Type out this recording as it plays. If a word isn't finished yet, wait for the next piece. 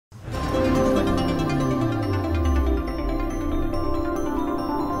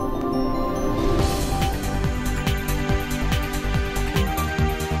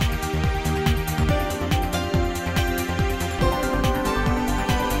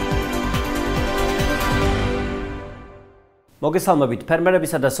მოგესალმებით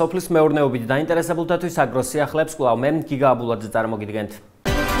ფერმერებისა და სოფლის მეურნეობით დაინტერესებულთათვის აგრო სიახლეებს კვლავ მე გიგა აბულაძე წარმოგიდგენთ.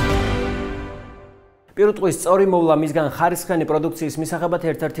 პირუტყვის სწორი მოვლა მისგან ხარისხიანი პროდუქციის მისაღებად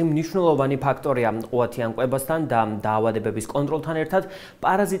ერთ-ერთი მნიშვნელოვანი ფაქტორია. ყუათიან კვებასთან და დაავადებების კონტროლთან ერთად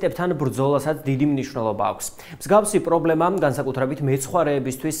პარაზიტებთან ბრძოლასაც დიდი მნიშვნელობა აქვს. მსგავსი პრობლემა განსაკუთრებით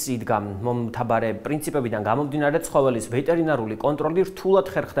მეცხვარეებისთვის იდგა. მომთაბარე პრინციპებიდან გამომდინარე ცხოველის ვეტერინარული კონტროლი რთულად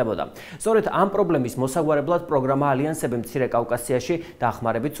ხერხდებოდა. სწორედ ამ პრობლემის მოსაგვარებლად პროგრამა ალიანსები მცირე კავკასიაში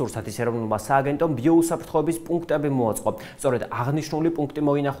დახმარებით სურსათის ეროვნულმა სააგენტომ ბიოუსაფრთხოების პუნქტები მოაწყო. სწორედ აღნიშნული პუნქტი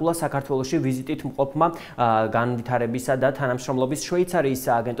მოინახულა საქართველოში ვიზიტით მყოფმა განვითარებისა და თანამშრომლობის შვეიცარიის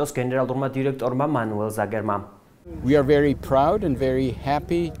სააგენტოს გენერალურმა დირექტორმა მანუელ ზაგერმა. We are very proud and very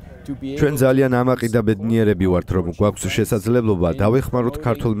happy to be ჩვენ ძალიან ამაყი და ბედნიერები ვართ, რომ გვაქვს შესაძლებლობა დავეხმაროთ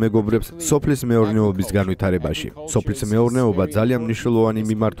ქართულ მეგობრებს სოფლის მეურნეობის განვითარებაში. სოფლის მეურნეობა ძალიან მნიშვნელოვანი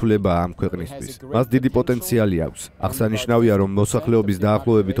მიმართულებაა ამ ქვეყნისთვის. მას დიდი პოტენციალი აქვს. აღსანიშნავია, რომ მოსახლეობის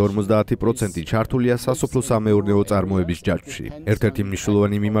დაახლოებით 50% ჩართულია სასოფლო-სამეურნეო წარმოების ჯაჭვში. ერთ-ერთი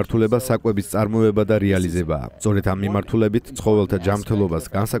მნიშვნელოვანი მიმართულება საკვების წარმოება და რეალიზებაა. სწორედ ამ მიმართულებით ცხოველთა ჯანმრთელობას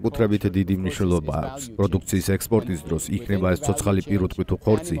განსაკუთრებით დიდი მნიშვნელობა აქვს. პროდუქციის ექსპორტის დროს იქნება ეს ცოცხალი პირუტყვი თუ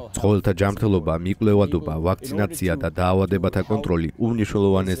ხორცი, ცხოველთა ჯანმრთელობა, მიკვლევადობა, ვაქცინაცია და დაავადებათა კონტროლი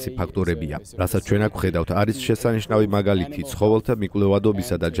უმნიშვნელოვანესი ფაქტორებია. რასაც ჩვენ აქ ვხედავთ, არის შესანიშნავი მაგალითი ცხოველთა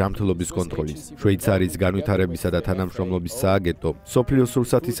მიკვლევადობისა და ჯანმრთელობის კონტროლის. შვეიცარიის განვითარებისა და თანამშრომლობის სააგენტო, სოფლიო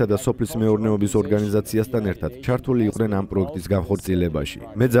სურსათისა და სოფლის მეურნეობის ორგანიზაციასთან ერთად ჩართული იყვნენ ამ პროექტის განხორციელებაში.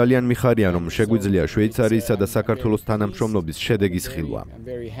 მე ძალიან მიხარია, რომ შეგვიძლია შვეიცარიისა და საქართველოს თანამშრომლობის შედეგის ხილვა. I'm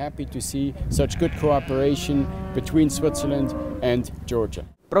very happy to see such good cooperation between Switzerland and Georgia.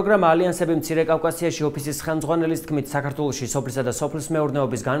 პროგრამა ალიანსები მცირე კავკასიაში ოფისის ხელმძღვანელის თქმით, საქართველოში სოფლისა და სოფლის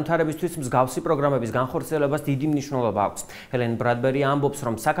მეურნეობის განვითარებისთვის მსგავსი პროგრამების განხორციელებას დიდი მნიშვნელობა აქვს. ჰელენ ბრადბერი ამბობს,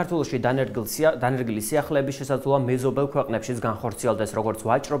 რომ საქართველოში დანერგილი სიახლეების შესაძლოა მეზობელ ქვეყნებშიც განხორციელდეს, როგორც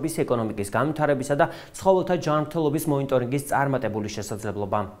ვაჭრობის, ეკონომიკის განვითარებისა და ცხოველთა ჯანმრთელობის მონიტორინგის წარმატებული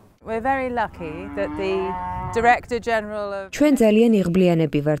შესაძლებლობა. ჩვენ ძალიან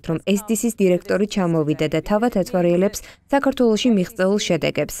იღბლიანები ვართ, რომ SDC-ის დირექტორი ჩამოვიდა და თავად აწვარიელებს საქართველოში მიღწეულ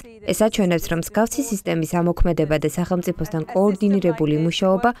შედეგებს. ეს აჩვენებს, რომ მსგავსი სისტემის ამოქმედება და სახელმწიფოსთან კოორდინირებული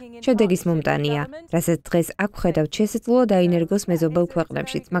მუშაობა შედეგის მომტანია, რასაც დღეს აქ ვხედავთ შესაძლოა დაინერგოს მეზობელ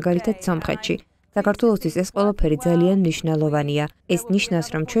ქვეყნებშიც, მაგალითად სომხეთში. საქართველოსთვის ეს ყველაფერი ძალიან მნიშვნელოვანია. ეს ნიშნავს,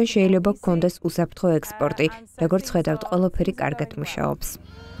 რომ ჩვენ შეიძლება გვქონდეს უსაფრთხო ექსპორტი, როგორც ხედავთ, ყველაფერი კარგად მუშაობს.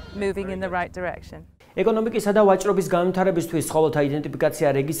 ეკონომიკისა და ვაჭრობის განვითარებისთვის ცხოველთა იდენტიფიკაცია,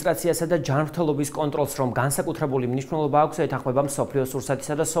 რეგისტრაციასა და ჯანმრთელობის კონტროლს, რომ განსაკუთრებული მნიშვნელობა აქვს, ეთანხმება მსოფლიო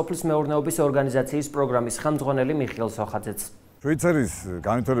სურსათისა და სოფლის მეურნეობის ორგანიზაციის პროგრამის ხელმძღვანელი მიხეილ სოხაძეც. შვეიცარიის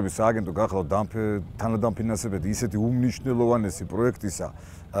განვითარების სააგენტო გახლავთ თანადამფინანსებად ისეთი უმნიშვნელოვანესი პროექტისა,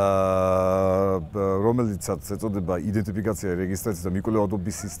 რომელიცაც ეწოდება იდენტიფიკაცია, რეგისტრაცია და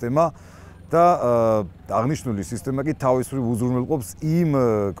მიკვლევადობის სისტემა. და აღნიშნული სისტემა კი თავისუფლად უზრუნველყოფს იმ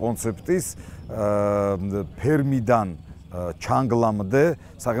კონცეფტის ფერმიდან ჩანგლამდე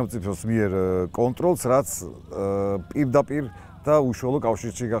სახელმწიფოს მიერ კონტროლს, რაც პირდაპირ და უშუალო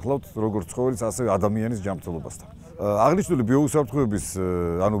კავშირში გახლავთ როგორც ცხოველის, ასევე ადამიანის ჯანმრთელობასთან. აღნიშნული ბიოუსაფრთხოების,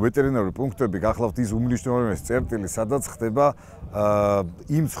 ანუ ვეტერინარული პუნქტები გახლავთ ის უმნიშვნელოვანესი წერტილი, სადაც ხდება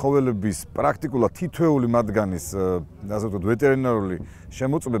იმ ცხოველების პრაქტიკულად თითოეული მათგანის, ასე ვთქვათ, ვეტერინარული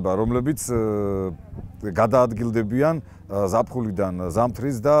შემოწმება, რომლებიც გადაადგილდებიან ზაფხულიდან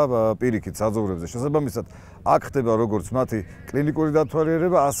ზამთრის და პირიქით საძოვრებზე. შესაბამისად, აქ ხდება როგორც მათი კლინიკური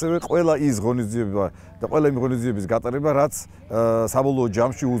დათვალიერება, ასევე ყველა ის ღონისძიება და ყველა იმ ღონისძიების გატარება, რაც საბოლოო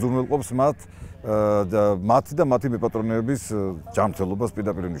ჯამში უზრუნველყოფს მათი და მათი მეპატრონეების ჯანმრთელობას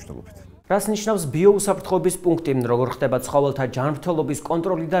პირდაპირ მნიშვნელობით. რას ნიშნავს ბიოუსაფრთხოების პუნქტი, როგორ ხდება ცხოველთა ჯანმრთელობის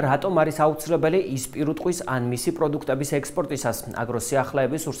კონტროლი და რატომ არის აუცილებელი ის პირუტყვის ან მისი პროდუქტების ექსპორტისას? აგრო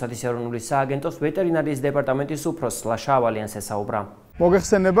სიახლეების სურსათის ეროვნული სააგენტოს ვეტერინარიის დეპარტამენტის უფროს ლაშა ავალიანს ესაუბრა.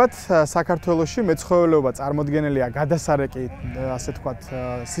 მოგეხსენებათ, საქართველოში მეცხოველეობა წარმოდგენილია გადასარეკი, ასე ვთქვათ,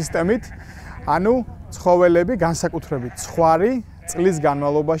 სისტემით, ანუ ცხოველები განსაკუთრებით ცხვარი წლის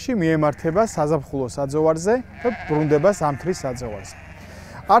განმავლობაში მიემართება საზაფხულო საძოვარზე და ბრუნდება ზამთრის საძოვარზე.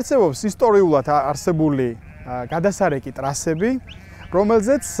 არსებობს ისტორიულად არსებული გადასარეკი ტრასები,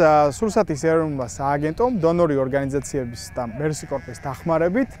 რომელზეც სურსათის ეროვნულმა სააგენტომ დონორი ორგანიზაციების და მერსიკორპის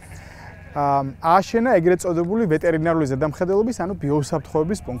დახმარებით ააშენა ეგრეთ წოდებული ვეტერინარული ზედამხედველობის, ანუ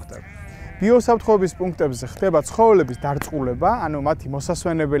ბიოუსაფრთხოების პუნქტები. ბიოსაფრთხოების პუნქტებზე ხდება ცხოველების დარწყულება, ანუ მათი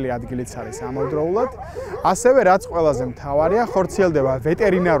მოსასვენებელი ადგილიც არის ამავდროულად. ასევე რაც ყველაზე მთავარია, ხორციელდება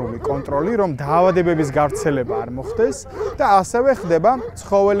ვეტერინარული კონტროლი, რომ დაავადებების გავრცელება არ მოხდეს და ასევე ხდება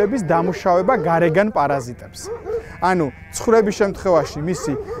ცხოველების დამუშავება გარეგან პარაზიტებს. ანუ ცხრების შემთხვევაში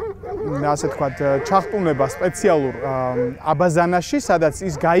მისი ასე ვთქვათ, ჩახტუნება სპეციალურ აბაზანაში, სადაც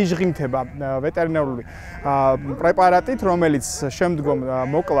ის გაიჟღინთება ვეტერინარული პრეპარატით, რომელიც შემდგომ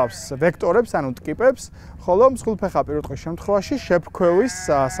მოკლავს ვექტორებს, ანუ ტკიპებს, ხოლო მსხვილფეხა პირუტყვის შემთხვევაში შეფქვევის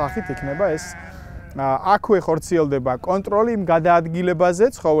სახით იქნება ეს. აქვე ხორციელდება კონტროლი იმ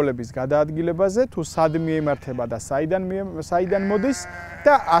გადაადგილებაზე, ცხოველების გადაადგილებაზე, თუ სად მიემართება და საიდან მოდის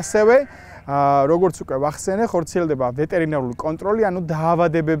და ასევე როგორც უკვე ვახსენე, ხორციელდება ვეტერინარული კონტროლი, ანუ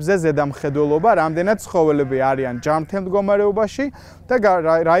დაავადებებზე ზედამხედველობა, რამდენად ცხოველები არიან ჯანმრთელ მდგომარეობაში და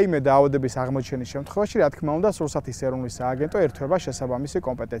რაიმე დაავადების აღმოჩენის შემთხვევაში, რა თქმა უნდა, სურსათის ეროვნული სააგენტო ერთვება შესაბამისი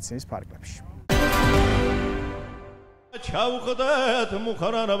კომპეტენციის ფარგლებში. ჩავხდეთ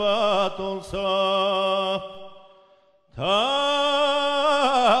მუხრანა ბატონსა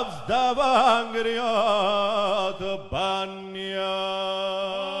თავს დავანგრიათ ბანია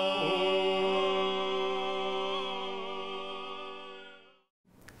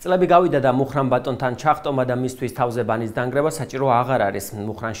წლები გავიდა და მუხრან ბატონთან ჩახტომა და მისთვის თავზე ბანის დანგრევა საჭირო აღარ არის.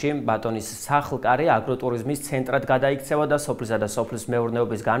 მუხრანში ბატონის სახლ-კარი აგროტურიზმის ცენტრად გადაიქცევა და სოფლისა და სოფლის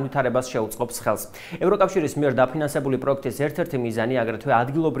მეურნეობის განვითარებას შეუწყობს ხელს. ევროკავშირის მიერ დაფინანსებული პროექტის ერთ-ერთი მიზანი აგრეთვე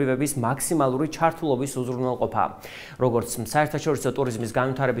ადგილობრივების მაქსიმალური ჩართულობის უზრუნველყოფაა. როგორც საერთაშორისო ტურიზმის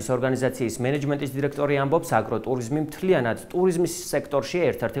განვითარების ორგანიზაციის მენეჯმენტის დირექტორი ამბობს, აგროტურიზმი მთლიანად ტურიზმის სექტორში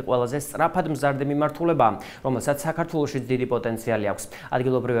ერთ-ერთი ყველაზე სწრაფად მზარდი მიმართულებაა, რომელსაც საქართველოშიც დიდი პოტენციალი აქვს.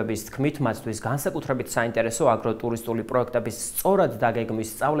 ადგილობრივების თქმით, მათთვის განსაკუთრებით საინტერესო აგროტურისტული პროექტების სწორად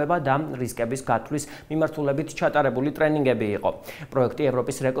დაგეგმვის სწავლება და რისკების გათვლის მიმართულებით ჩატარებული ტრენინგები იყო. პროექტი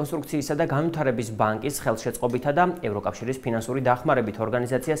ევროპის რეკონსტრუქციისა და განვითარების ბანკის ხელშეწყობითა და ევროკავშირის ფინანსური დახმარებით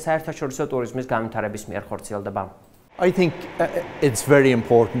ორგანიზაცია საერთაშორისო ტურიზმის განვითარების მიერ ხორციელდება. I think it's very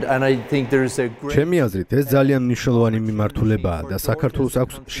important and I think there is a great ჩემი აზრით ეს ძალიან მნიშვნელოვანი მიმართულებაა და საქართველოს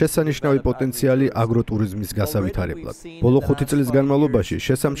აქვს შესანიშნავი პოტენციალი აგროტურიზმის გასავითარებლად. ბოლო 5 წლის განმავლობაში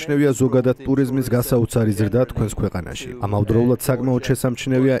შესამჩნევია ზოგადად ტურიზმის გასაოცარი ზრდა თქვენს ქვეყანაში. ამავდროულად საკმაოდ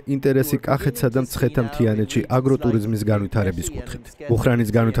შესამჩნევია ინტერესი კახეთსა და მცხეთა მთიანეთში აგროტურიზმის განვითარების კუთხით. მუხრანის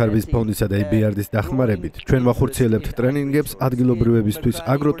განვითარების ფონდისა და EBRD-ის დახმარებით ჩვენ ვახორციელებთ ტრენინგებს ადგილობრივებისთვის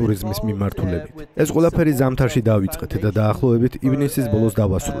აგროტურიზმის მიმართულებით. ეს ყველაფერი ზამთარში დავიწყეთ და დაახლოებით ივნისის ბოლოს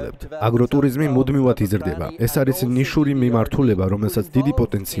დავასრულებთ. აგროტურიზმი მუდმივად იზრდება. ეს არის ნიშური მიმართულება, რომელსაც დიდი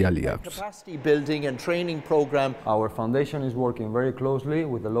პოტენციალი აქვს.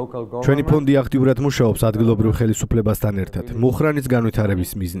 ჩვენი ფონდი აქტიურად მუშაობს ადგილობრივ ხელისუფლებასთან ერთად, მუხრანის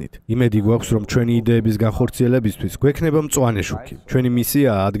განვითარების მიზნით. იმედი გვაქვს, რომ ჩვენი იდეების განხორციელებისთვის გვექნება მწვანე შუქი. ჩვენი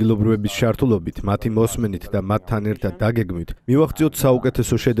მისიაა ადგილობრივების ჩართულობით, მათი მოსმენით და მათთან ერთად დაგეგმვით, მივაღწიოთ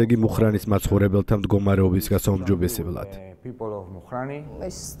საუკეთესო შედეგი მუხრანის მაცხოვრებელთა მდგომარეობის გასაუმჯობესებლად.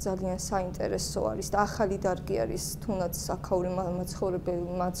 ეს ძალიან საინტერესო არის და ახალი დარგი არის თუნდაც აქაური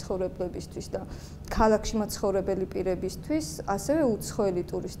მაცხოვრებლებისთვის და ქალაქში მაცხოვრებელი პირებისთვის, ასევე უცხოელი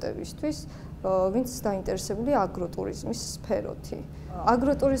ტურისტებისთვის, ვინც დაინტერესებული აგროტურიზმის სფეროთი.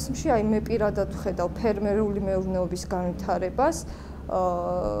 აგროტურიზმში მე პირადად ვხედავ ფერმერული მეურნეობის განვითარებას,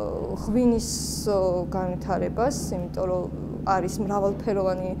 ღვინის განვითარებას, იმიტომ რომ არის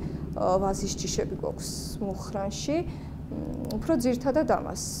მრავალფეროვანი ვაზის ჯიშები გვაქვს მუხრანში, უფრო ძირთადად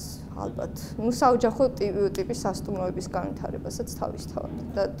ამას ალბათ. საოჯახო ტიპის სასტუმროების განვითარებასაც თავისთავად.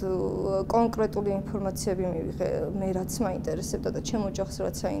 და კონკრეტული ინფორმაციები მივიღე მე რაც მაინტერესებდა და ჩემ ოჯახს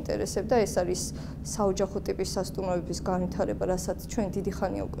რაც აინტერესებდა, ეს არის საოჯახო ტიპის სასტუმროების განვითარება, რასაც ჩვენ დიდი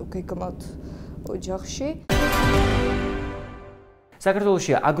ხანია უკვე გეგმავთ ოჯახში.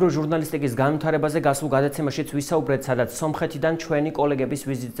 საქართველოში აგროჟურნალისტიკის განვითარებაზე გასულ გადაცემაშიც ვისაუბრეთ, სადაც სომხეთიდან ჩვენი კოლეგების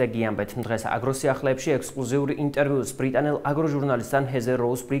ვიზიტზე გიამბეთ. დღეს აგრო სიახლეებში ექსკლუზიური ინტერვიუს ბრიტანელ აგროჟურნალისტთან ჰეზერ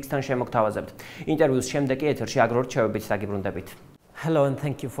როუს ბრიგსთან შემოგთავაზებთ. ინტერვიუს შემდეგ კი ეთერში აგრორჩევებით დაგიბრუნდებით. Hello and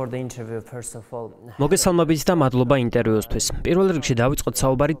thank you for the interview first of all. მოგესალმებით და მადლობა ინტერვიუსთვის. პირველ რიგში დავიწყოთ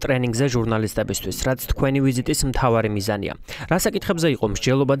საუბარი ტრენინგზე ჟურნალისტებისთვის, რაც თქვენი ვიზიტის მთავარი მიზანია. რა საკითხებზე იყო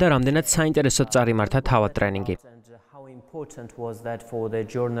მსჯელობა და რამდენად საინტერესოდ წარიმართა თავად ტრენინგი? How important was that for the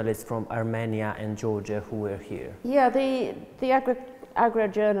journalists from Armenia and Georgia who were here? Yeah, the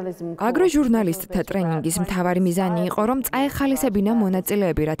აგროჟურნალისტთა ტრენინგის მთავარი მიზანი იყო, რომ წაეხალისებინა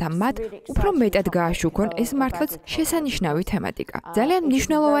მონაწილეები, რათა მათ უფრო მეტად გააშუქონ ეს მართლაც შესანიშნავი თემატიკა. ძალიან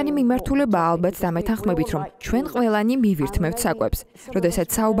მნიშვნელოვანი მიმართულებაა ალბათ დამეთანხმებით, რომ ჩვენ ყველანი მივირთმევთ საკვებს. როდესაც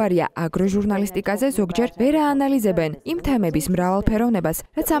საუბარია აგროჟურნალისტიკაზე, ზოგჯერ ვერ აანალიზებენ იმ თემების მრავალფეროვნებას,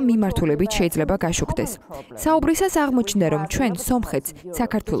 რაც ამ მიმართულებით შეიძლება გაშუქდეს. საუბრისას აღმოჩნდა, რომ ჩვენ სომხეთს,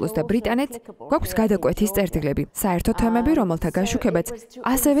 საქართველოს და ბრიტანეთს გვაქვს გადაკვეთის წერტილები, საერთო თემები, რომელთა გაშუქება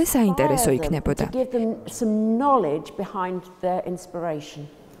ასევე საინტერესო იქნებოდა.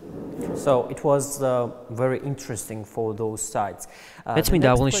 So it was very interesting for those sides. მეც მინდა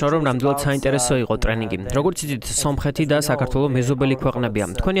აღვნიშნო, რომ ნამდვილად საინტერესო იყო ტრენინგი. როგორც იცით, სომხეთი და საქართველო მეზობელი ქვეყნებია.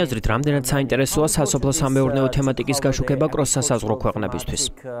 თქვენი აზრით, რამდენად საინტერესოა სასოფლო-სამეურნეო თემატიკის გაშუქება კროს-სასაზღვრო ქვეყნებისთვის?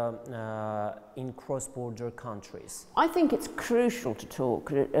 In cross-border countries. I think it's crucial to talk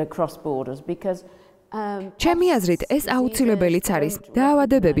across borders because ჩემი აზრით, ეს აუცილებელიც არის.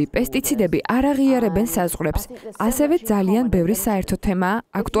 დაავადებები, პესტიციდები არ აღიარებენ საზღვრებს. ასევე ძალიან ბევრი საერთო თემაა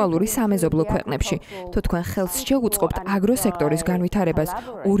აქტუალური სამეზობლო ქვეყნებში. თუ თქვენ ხელს შეუწყობთ აგროსექტორის განვითარებას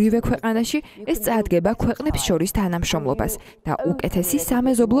ორივე ქვეყანაში, ეს წაადგება ქვეყნებს შორის თანამშრომლობას და უკეთესი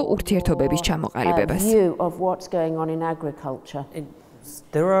სამეზობლო ურთიერთობების ჩამოყალიბებას.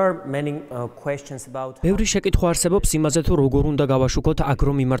 There are many questions about ბევრი შეკითხვა არსებობს იმაზე თუ როგორ უნდა გავაშუქოთ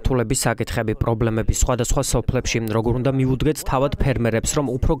აგრომიმართულების საკითხები, პრობლემები სხვადასხვა სოფლებში, როგორ უნდა მივუდგეთ თავად ფერმერებს, რომ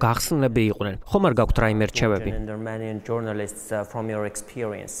უფრო გახსნილები იყვნენ. ხომ არ გაქვთ რაიმე რჩევები?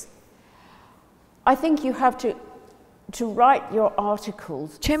 I think you have to write your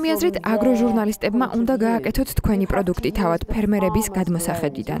articles. ჩემი აზრით, აგროჟურნალისტებმა უნდა გააკეთოთ თქვენი პროდუქტი თავად ფერმერების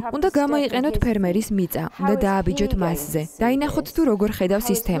გადმოსახედიდან. უნდა გამოიყენოთ ფერმერის მიწა, უნდა დააბიჯოთ მასზე. დაინახოთ თუ როგორ ხედავს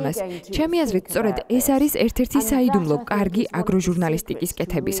სისტემას. ჩემი აზრით, სწორედ ეს არის ერთ-ერთი საიდუმლო კარგი აგროჟურნალისტიკის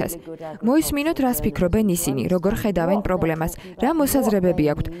კეთებისას. მოისმინოთ, რას ფიქრობენ ისინი, როგორ ხედავენ პრობლემას, რა მოსაზრებები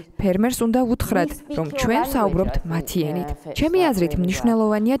აქვთ. ფერმერს უნდა უთხრათ, რომ ჩვენ საუბრობთ მათი ენით. ჩემი აზრით,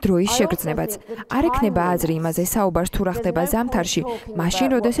 მნიშვნელოვანია დროის შეგრძნებაც. არ ექნება აზრი იმაზე საუბარს თუ რა ხდება ზამთარში, მაშინ,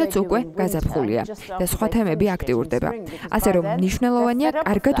 როდესაც უკვე გაზაფხულია და სხვა თემები აქტიურდება. ასე რომ, მნიშვნელოვანია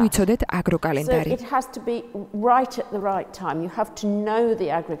კარგად ვიცოდეთ აგროკალენდარი. It has to be right at the right time. You have to know the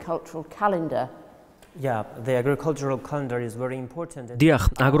agricultural calendar. Yeah, the agricultural calendar is very important.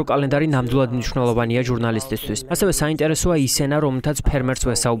 დიახ, აგროკალენდარი ნამდვილად მნიშვნელოვანია ჟურნალისტისთვის. ასევე საინტერესოა ისენა, რომლითაც ფერმერს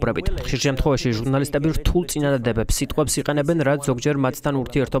ვესაუბრებით. ხშირ შემთხვევაში ჟურნალისტები რთულ წინადადებებს, სიტყვებს იყენებენ, რაც ზოგჯერ მათთან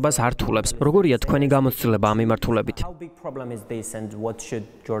ურთიერთობას ართულებს. როგორია თქვენი გამოცდილება ამ მიმართულებით? How big problem is this and what should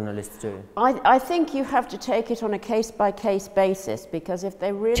journalists do? I think you have to take it on a case by case basis because if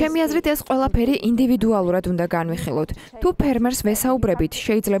they really ჩემი აზრით ეს ყველაფერი ინდივიდუალურად უნდა განვიხილოთ. თუ ფერმერს ვესაუბრებით,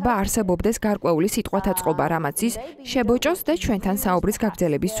 შეიძლება არსებობდეს გარკვეული სიტყვა აწყობა რამაც ის შებოჭოს და ჩვენთან საუბრის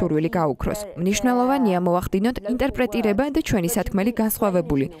გაგრძელების სურვილი გაუქროს. მნიშვნელოვანია მოახდინოთ ინტერპრეტირება და ჩვენი სათქმელი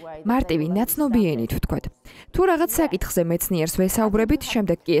განსხვავებული, მარტივი ნაცნობი ენით ვთქვათ. თუ რაღაც საკითხზე მეცნიერს ვესაუბრებით,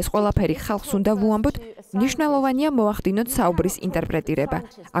 შემდეგ კი ეს ყველაფერი ხალხს უნდა ვუამბოთ, მნიშვნელოვანია მოახდინოთ საუბრის ინტერპრეტირება.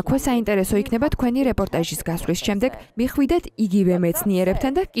 აქვე საინტერესო იქნება თქვენი რეპორტაჟის გასვლის შემდეგ მიხვიდეთ იგივე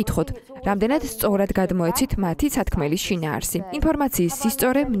მეცნიერებთან და კითხოთ, რამდენად სწორად გადმოეცით მათი სათქმელი შინაარსი. ინფორმაციის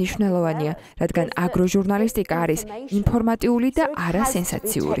სისწორე მნიშვნელოვანია, რადგან აგროჟურნალისტიკა არის ინფორმატიული და არა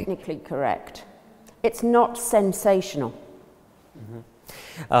სენსაციური. It's not sensational.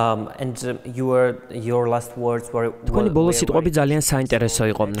 And your last words were თქვენი ბოლო სიტყვები ძალიან საინტერესო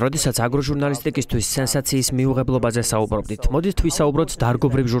იყო. როდესაც აგროჟურნალისტიკისთვის სენსაციის მიუღებლობაზე საუბრობდით, მოდით ვისაუბროთ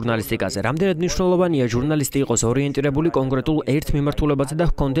დარგობრივ ჟურნალისტიკაზე. რამდენად მნიშვნელოვანია ჟურნალისტი იყოს ორიენტირებული კონკრეტულ ერთ მიმართულებაზე და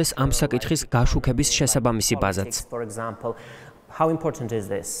ჰქონდეს ამ საკითხის გაშუქების შესაბამისი ბაზაც. For example, how important is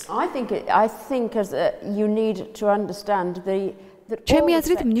this? I think as you need to understand the ჩემი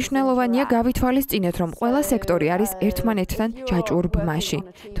აზრით მნიშვნელოვანია გავითვალისწინოთ, რომ ყველა სექტორი არის ერთმანეთთან ჯაჭვურ ბმაში.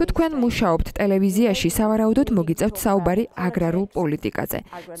 თუ თქვენ მუშაობთ ტელევიზიაში, სავარაუდოდ მოგიწევთ საუბარი აგრარულ პოლიტიკაზე,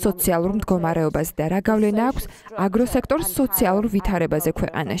 სოციალურ მდგომარეობაზე და რა გავლენა აქვს აგროსექტორს სოციალურ ვითარებაზე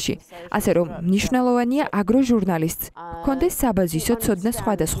ქვეყანაში. ასე რომ, მნიშვნელოვანია აგროჟურნალისტს ჰქონდეს საბაზისო ცოდნა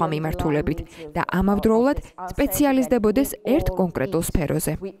სხვადასხვა მიმართულებით და ამავდროულად სპეციალიზდებოდეს ერთ კონკრეტულ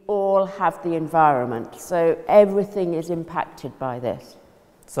სფეროზე. We all have the environment, so everything is impacted by this.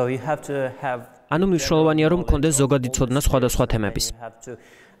 So you have to have ანუ მნიშვნელოვანია რომ გქონდეს ზოგადი ცოდნა სხვადასხვა თემების.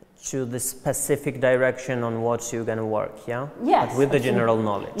 choose the specific direction on what you're going to work, yeah? Yes. But with the general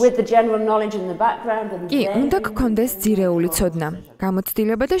knowledge. With the general knowledge in the background and კი, უნდა გქონდეს ძირეული ცოდნა,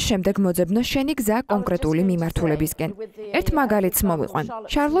 გამოცდილება და შემდეგ მოძებნო შენი გზა კონკრეტული მიმართულებისკენ. ერთ მაგალითს მოვიყვან.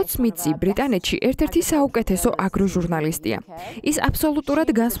 შარლოტ სმიტი ბრიტანეთში ერთ-ერთი საუკეთესო აგროჟურნალისტია. ის აბსოლუტურად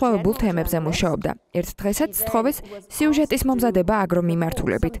განსხვავებულ თემებზე მუშაობდა. ერთ დღესაც სთხოვეს სიუჟეტის მომზადება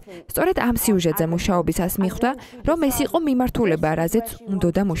აგრომიმართულებით. სწორედ ამ სიუჟეტზე მუშაობისას მიხვდა, რომ ეს იყო მიმართულება, რაზეც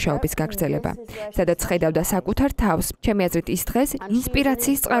უნდოდა მუშაობის გაგრძელება. სადაც ხედავდა საკუთარ თავს. ჩემი აზრით, ის დღეს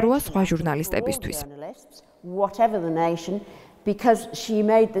ინსპირაციის წყაროა სხვა ჟურნალისტებისთვის. Whatever the nation, because she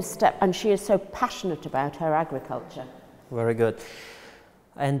made this step and she is so passionate about her agriculture. Very good.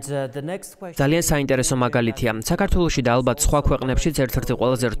 ძალიან საინტერესო მაგალითია. საქართველოში და ალბათ სხვა ქვეყნებშიც ერთ-ერთი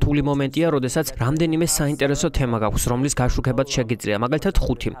ყველაზე რთული მომენტია, როდესაც რამდენიმე საინტერესო თემა გაქვს, რომლის გაშუქებაც შეგიძლია. მაგალითად,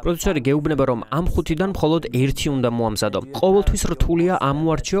 ხუთი. პროდიუსერი გეუბნება, რომ ამ ხუთიდან მხოლოდ ერთი უნდა მოამზადო. ყოველთვის რთულია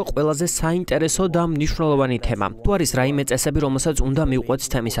ამოარჩიო ყველაზე საინტერესო და მნიშვნელოვანი თემა. თუ არის რაიმე წესები, რომელსაც უნდა მივყვეთ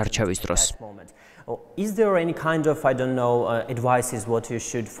თემის არჩევის დროს. Is there any kind of, I don't know, advices what you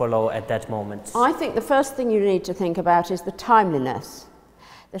should follow at that moment? I think the first thing you need to think about is the timeliness.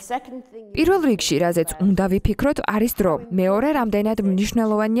 პირველ რიგში, რაზეც უნდა ვიფიქროთ, არის დრო. მეორე, რამდენად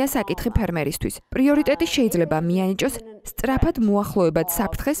მნიშვნელოვანია საკითხი ფერმერისთვის. პრიორიტეტი შეიძლება მიანიჭოს სწრაფად მოახლოებად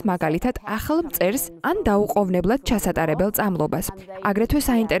საფრთხეს, მაგალითად, ახალ მწერს ან დაუყოვნებლად ჩასატარებელ წამლობას. აგრეთვე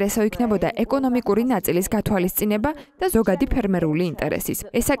საინტერესო იქნებოდა ეკონომიკური ნაწილის გათვალისწინება და ზოგადი ფერმერული ინტერესის.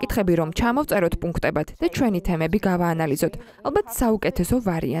 ეს საკითხები რომ ჩამოვწეროთ პუნქტებად და ჩვენი თემები გავაანალიზოთ, ალბათ საუკეთესო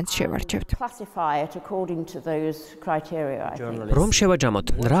ვარიანტს შევარჩევთ. რომ შევაჯამოთ,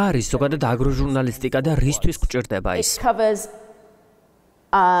 რა არის ზოგადად აგროჟურნალისტიკა და რისთვის გვჭირდება ის?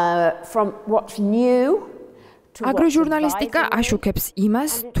 აგროჟურნალისტიკა აშუქებს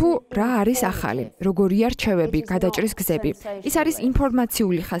იმას, თუ რა არის ახალი, როგორია რჩევები, გადაჭრის გზები. ის არის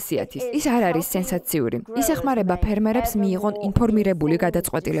ინფორმაციული ხასიათის, ის არ არის სენსაციური. ის ეხმარება ფერმერებს მიიღონ ინფორმირებული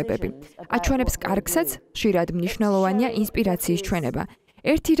გადაწყვეტილებები. აჩვენებს კარგსაც, ხშირად მნიშვნელოვანია ინსპირაციის ჩვენება.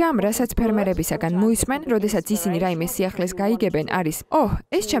 ერთი რამ, რასაც ფერმერებისაგან მოისმენ, როდესაც ისინი რაიმე სიახლეს გაიგებენ, არის: "ოჰ,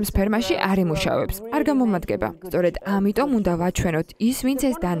 ეს ჩემს ფერმაში არ იმუშავებს, არ გამომადგება." სწორედ ამიტომ უნდა ვაჩვენოთ ის, ვინც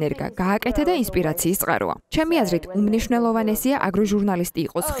ეს დანერგა, გააკეთა და ინსპირაციის წყაროა. ჩემი აზრით, უმნიშვნელოვანესია აგროჟურნალისტი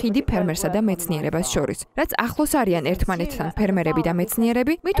იყოს ხიდი ფერმერსა და მეცნიერებას შორის. რაც ახლოს არიან ერთმანეთთან ფერმერები და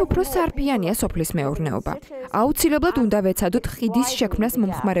მეცნიერები, მით უფრო სარფიანია სოფლის მეურნეობა. აუცილებლად უნდა ვეცადოთ ხიდის შექმნას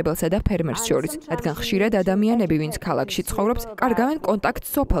მომხმარებელსა და ფერმერს შორის, რადგან ხშირად ადამიანები, ვინც ქალაქში ცხოვრობს, კარგავენ კონტაქტს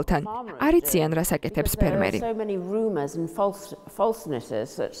სოფელთან. არ იციან, რას აკეთებს ფერმერი.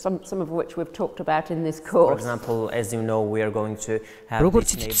 როგორც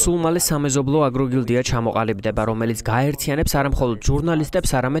იცით, სულ მალე სამეზობლო აგროგილდია ჩამოყალიბდება, რომელიც გაერთიანებს არა მხოლოდ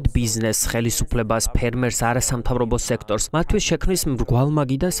ჟურნალისტებს, არამედ ბიზნესს, ხელისუფლებას, ფერმერს, არასამთავრობო სექტორს. მათთვის შექმნის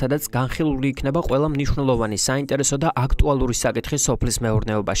მრგვალმაგიდა, სადაც განხილული იქნება ყველა მნიშვნელოვანი, საინტერესო და აქტუალური საკითხი სოფლის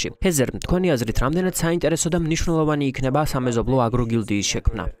მეურნეობაში. ჰეზერ, თქვენი აზრით, რამდენად საინტერესო და მნიშვნელოვანი იქნება სამეზობლო აგროგილდიის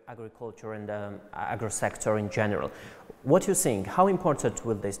შექმნა? Agriculture and agro sector in general. What do you think? How important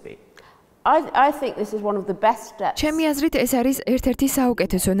will this be? I think this is one of the best steps. ჩემი აზრით, ეს არის ერთ-ერთი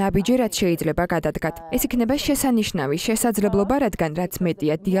საუკეთესო ნაბიჯი, რაც შეიძლება გადადგათ. ეს იქნება შესანიშნავი შესაძლებლობა, რადგან რაც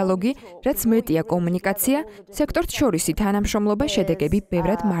მეტია დიალოგი, რაც მეტია კომუნიკაცია, სექტორს შორისი თანამშრომლობა შედეგები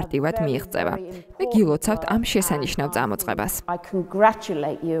ბევრად მარტივად მიიღწევა. მე გილოცავთ ამ შესანიშნავ წამოწყებას.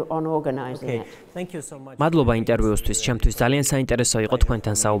 მადლობა ინტერვიუსთვის, ჩემთვის ძალიან საინტერესო იყო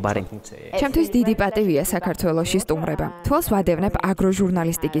თქვენთან საუბარი. ჩემთვის დიდი პატივია საქართველოში სტუმრება. თვალს ვადევნებ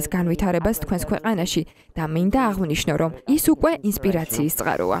აგროჟურნალისტიკის განვითარებას თქვენს ქვეყანაში და მინდა აღვნიშნო, რომ ის უკვე ინსპირაციის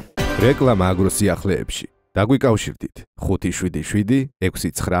წყაროა. რეკლამა აგროსიახლეებში. დაგვიკავშირდით 577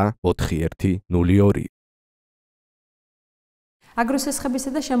 69 4102.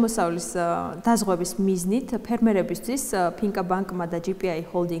 აგროსესხებისა და შემოსავლის დაზღვევის მიზნით ფერმერებისთვის ფინკა ბანკმა და GPI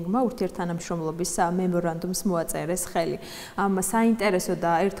ჰოლდინგმა ურთიერთთანამშრომლობის მემორანდუმს მოაწერეს ხელი. ამ საინტერესო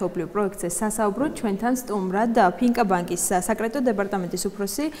და ერთობლივ პროექტზე სასაუბროთ ჩვენთან სტუმრად ფინკა ბანკის საკრედიტო დეპარტამენტის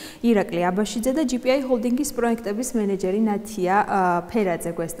უფროსი ირაკლი აბაშიძე და GPI ჰოლდინგის პროექტების მენეჯერი ნათია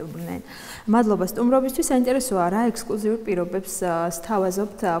ფერაძე გვესტუმრნენ. მადლობა სტუმრობისთვის, საინტერესოა რა ექსკლუზიურ პირობებს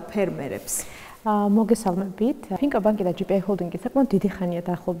სთავაზობთ ფერმერებს. მოგესალმებით. ფინკა ბანკი და GPI ჰოლდინგი საკმაოდ დიდი ხანია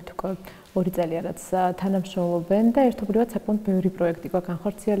დაახლოებით უკვე 2 წელია რაც თანამშრომლობენ და ერთობლივად საკმაოდ ბევრი პროექტი გვაქვს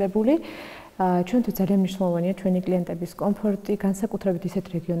განხორციელებული. ჩვენთვის ძალიან მნიშვნელოვანია ჩვენი კლიენტების კომფორტი, განსაკუთრებით ისეთ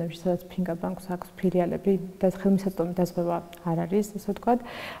რეგიონებში, სადაც ფინკა ბანკს აქვს ფილიალები და ხელმისაწვდომი დაზღვევა არ არის, ასე ვთქვათ.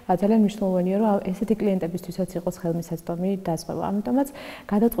 ძალიან მნიშვნელოვანია, რომ ესეთი კლიენტებისთვისაც იყოს ხელმისაწვდომი დაზღვევა. ამიტომაც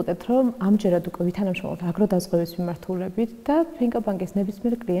გადაწყვეტებთ, რომ ამჯერად უკვე ვითანამშრომლობთ აგროდაზღვევის მიმართულებით და ფინკა ბანკის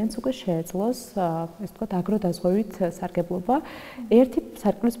ნებისმიერ კლიენტს უკვე შეეძლოს, ასე ვთქვათ, აგროდაზღვევით სარგებლობა. ერთი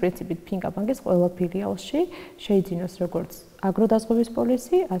სარგებლის პრინციპით ფინკა ბანკის ყველა ფილიალში შეიძინოს როგორც აგროდაზღვევის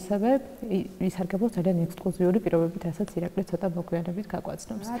პოლისი, ასევე ისარგებლოს ძალიან ექსკლუზიური პირობებით, რასაც ირაკლი ცოტა მოგვიანებით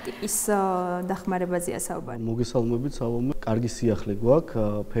გაგვაცნობს. რა ტიპის დახმარებაზეა საუბარი? მოგესალმებით, სალომე. კარგი სიახლე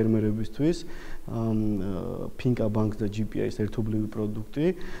გვაქვს ფერმერებისთვის. ფინკა ბანკს და GPI-ის ერთობლივი პროდუქტი.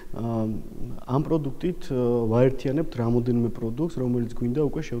 ამ პროდუქტით ვაერთიანებთ რამოდენიმე პროდუქტს, რომელიც გვინდა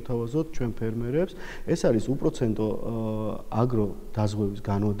უკვე შევთავაზოთ ჩვენ ფერმერებს. ეს არის უპროცენტო აგრო დაზღვევის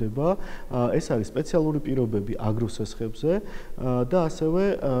განოდება. ეს არის სპეციალური პირობები აგროსესხებზე. და ასევე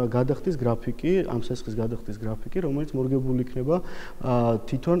გადახდის გრაფიკი, ამ სესხის გადახდის გრაფიკი, რომელიც მორგებული იქნება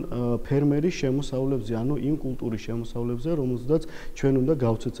თვითონ ფერმერის შემოსავლებზე, ანუ იმ კულტურის შემოსავლებზე, რომელზედაც ჩვენ უნდა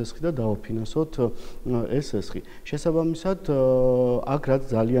გავცეთ სესხი და დავაფინანსოთ ეს სესხი. შესაბამისად, აქ რაც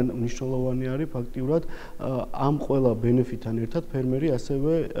ძალიან მნიშვნელოვანი არის ფაქტიურად ამ ყველა ბენეფიტთან ერთად ფერმერი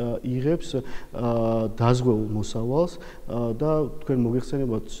ასევე იღებს დაზღვეულ მოსავალს და თქვენ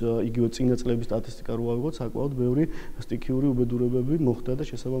მოგეხსენებათ იგივე წინა წლების სტატისტიკა რო ავიღოთ, საკმაოდ ბევრი სტიქიური უბედურებები მოხდა და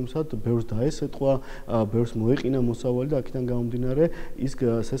შესაბამისად ბევრს დაესეტყვა, ბევრს მოეყინა მოსავალი და აქედან გამომდინარე ის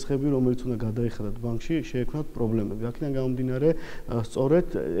სესხები, რომელიც უნდა გადაეხადათ ბანკში, შეექმნათ პრობლემები. აქედან გამომდინარე სწორედ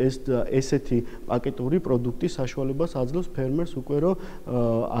ესეთი პაკეტური პროდუქტის საშუალებას აძლევს ფერმერს უკვე რომ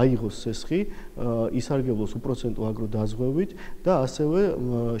აიღოს სესხი, ისარგებლოს უპროცენტო აგრო დაზღვევით და ასევე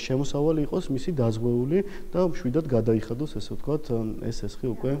შემოსავალი იყოს მისი დაზღვეული და მშვიდად გადაიხადოს ესე ვთქვათ ეს სესხი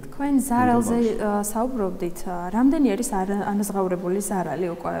უკვე. თქვენ ზარალზე საუბრობდით, რამდენი არის ანაზღაურებული ზარალი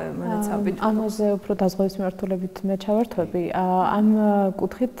უკვე მონაცავებით? ამაზე უფრო დაზღვევის მიმართულებით მე ჩავერთვები. ამ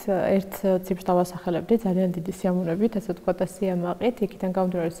კუთხით ერთ ციფრს დავასახელებდი ძალიან დიდი სიამოვნებით, ესე ვთქვათ და სიამაყით, იქიდან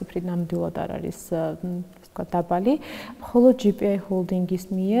გამომდინარე ციფრი ნამდვილად არ არის ვთქვათ დაბალი. მხოლოდ GPI Holding-ის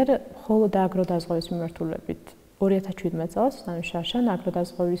მიერ მხოლოდ აგრო დაზღვევის მიმართულებით 2017 წელს, ანუ შარშან აგრო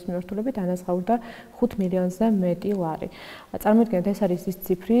დაზღვევის მიმართულებით ანაზღაურდა 5 მილიონზე მეტი ლარი. წარმოიდგინეთ, ეს არის ის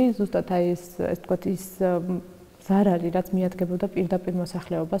ციფრი, ზუსტად აი ეს ვთქვათ ის ზარალი, რაც მიადგებოდა პირდაპირ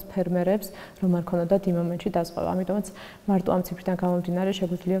მოსახლეობას, ფერმერებს, რომ არ ქონოდათ იმ მომენტში დაზღვევა. ამიტომაც მარტო ამ ციფრიდან გამომდინარე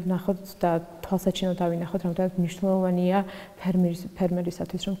შეგვიძლია ვნახოთ და თვალსაჩინო დავინახოთ, რამდენად მნიშვნელოვანია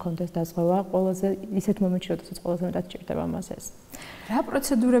ფერმერისათვის, რომ ქონდეს დაზღვევა ყველაზე ისეთ მომენტში, როდესაც ყველაზე მეტად ჭირდება მას ეს. რა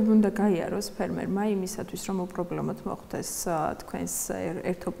პროცედურები უნდა გაიაროს ფერმერმა იმისათვის, რომ უპრობლემოდ მოხვდეს თქვენს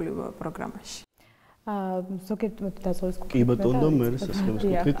ერთობლივ პროგრამაში? ზოგიერთ დაზღვევის კუთხით. კი ბატონო, მე სესხების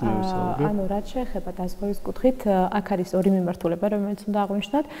კუთხით მივისაუბრე. ანუ რაც შეეხება დაზღვევის კუთხით, აქ არის ორი მიმართულება, რომელიც უნდა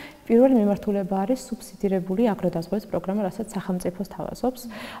აღვნიშნოთ. პირველი მიმართულება არის სუბსიდირებული აგროდაზღვევის პროგრამა, რასაც სახელმწიფო სთავაზობს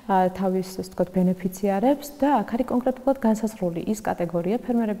თავის, ასე ვთქვათ, ბენეფიციარებს და აქ არის კონკრეტულად განსაზღვრული ის კატეგორია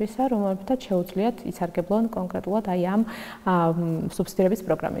ფერმერებისა, რომლებთაც შეუძლიათ ისარგებლონ კონკრეტულად აი ამ სუბსიდირების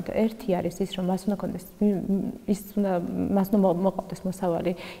პროგრამით. ერთი არის ის, რომ მას უნდა კონდეს მას უნდა მოყავდეს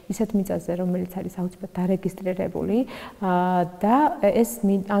მოსავალი ისეთ მიწაზე, რომელიც არის დარეგისტრირებული და ეს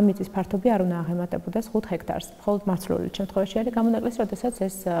ამ მიწის ფართობი არ უნდა აღემატებოდეს 5 ჰექტარს. მხოლოდ მარცვლეული შემთხვევაში არის გამონაკლისი, როდესაც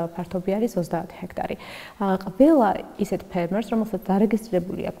ეს ფართობი არის 30 ჰექტარი. ყველა ისეთ ფერმერს, რომელსაც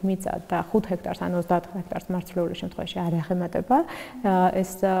დარეგისტრირებული აქვს მიწა და 5 ჰექტარს ან 30 ჰექტარს მარცვლეული შემთხვევაში არ აღემატება,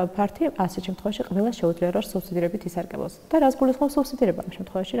 ეს ფართი ასეთ შემთხვევაში ყველა შეუძლია რომ სუბსიდირებით ისარგებლოს. და რას გულისხმობს სუბსიდირება ამ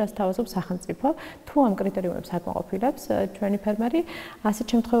შემთხვევაში, რაც თავაზობს სახელმწიფო, თუ ამ კრიტერიუმებს აკმაყოფილებს ჩვენი ფერმერი, ასეთ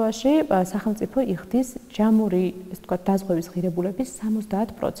შემთხვევაში სახელმწიფო იხდის ჯამური, ესე ვთქვათ, დაზღვევის ღირებულების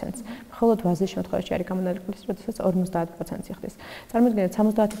 70%-ს. მხოლოდ ვაზის შემთხვევაში არის გამონაკლისი, როდესაც 50% იხდის. წარმოიდგინეთ,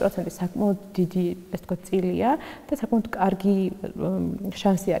 70% საკმაოდ დიდი, ესე ვთქვათ, წილია და საკმაოდ კარგი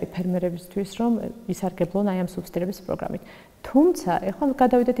შანსი არის ფერმერებისთვის, რომ ისარგებლონ აი ამ სუბსიდირების პროგრამით. თუმცა, ეხლა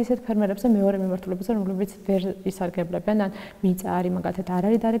გადავიდეთ ისეთ ფერმერებზე მეორე მიმართულებაზე, რომლებიც ვერ ისარგებლებენ, ან მიწა არის მაგალითად არ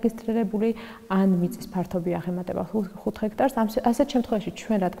არის დარეგისტრირებული, ან მიწის ფართობი აღემატება 5 ჰექტარს. ასეთ შემთხვევაში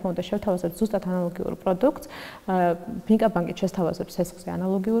ჩვენ რა თქმა უნდა შევთავაზებთ ზუსტად ანალოგიურ პროდუქტს, ფინკა ბანკი შესთავაზებს სესხზე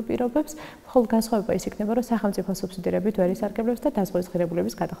ანალოგიურ პირობებს, მხოლოდ განსხვავება ის იქნება, რომ სახელმწიფო სუბსიდირებით ვერ ისარგებლებს და დაზღვევის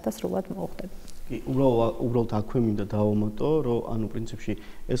ღირებულების გადახდა სრულად მოუხდება. კი, უბრალოდ აქვე მინდა დავამატო, რომ ანუ პრინციპში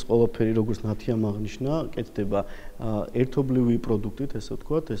ეს ყველაფერი როგორც ნათიამ აღნიშნა, კეთდება ერთობლივი პროდუქტით, ესე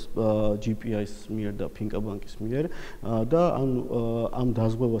ვთქვათ, ეს GPI-ის მიერ და ფინკა ბანკის მიერ და ამ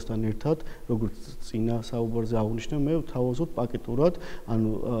დაზღვევასთან ერთად, როგორც წინა საუბარზე აღნიშნე, მე ვთავაზობ პაკეტურად,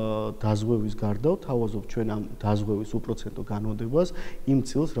 ანუ დაზღვევის გარდა ვთავაზობ ჩვენ ამ დაზღვევის უპროცენტო განოდებას იმ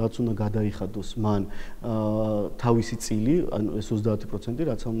წილს, რაც უნდა გადაიხადოს მან თავისი წილი, ანუ ეს 30%,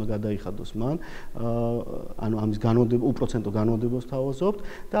 რაც უნდა გადაიხადოს მან, ანუ ამის განოდება უპროცენტო განოდებას ვთავაზობთ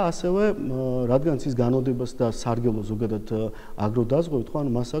და ასევე რადგანაც ის განოდებას და სარგებლო ზოგადად აგროდაზღვევით, ხო, ანუ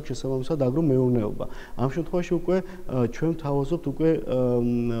მას აქვს შესაბამისად აგრომეურნეობა. ამ შემთხვევაში უკვე ჩვენ ვთავაზობთ უკვე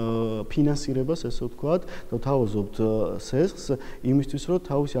ფინანსირებას, ესე ვთქვათ, და ვთავაზობთ სესხს იმისთვის, რომ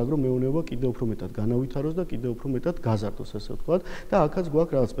თავისი აგრომეურნეობა კიდევ უფრო მეტად განავითაროს და კიდევ უფრო მეტად გაზარდოს, ესე ვთქვათ, და აქაც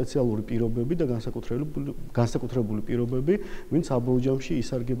გვაქვს რაღაც სპეციალური პირობები და განსაკუთრებული პირობები, ვინც საბოლოო ჯამში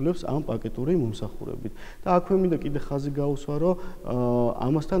ისარგებლებს ამ პაკეტური მომსახურებით. და აქვე მინდა კიდე ხაზი გაუსვა, რომ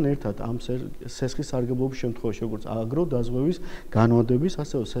ამასთან ერთად ამ სესხის სარგებლობის შემთხვევაში, როგორც აგროდაზღვევის განვადების,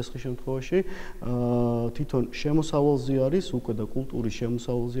 ასევე სესხის შემთხვევაში თვითონ შემოსავალზე არის უკვე და კულტურის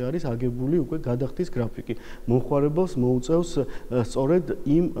შემოსავალზე არის აგებული უკვე გადახდის გრაფიკი. მომხმარებელს მოუწევს სწორედ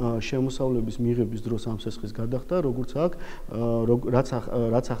იმ შემოსავლების მიღების დროს ამ სესხის გადახდა,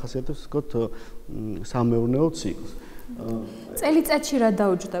 რაც ახასიათებს ვთქვათ სამეურნეო ციკლს. წელიწადში რა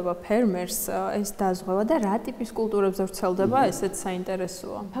დაუჯდება ფერმერს ეს დაზღვევა და რა ტიპის კულტურებზე ვრცელდება, ესეც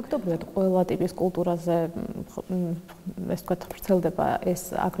საინტერესოა. ფაქტობრივად ყველა ტიპის კულტურაზე ეს თქვა ვრცელდება ეს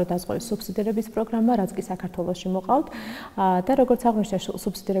აგროდაზღვევის სუბსიდირების პროგრამა, რაც კი საქართველოში მოყავთ და როგორც აღნიშნე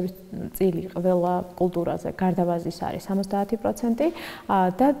სუბსიდირების წილი ყველა კულტურაზე გარდა ვაზის არის 70%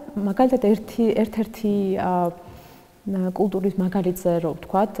 და მაგალითად ერთ-ერთი კულტურის მაგალითზე რო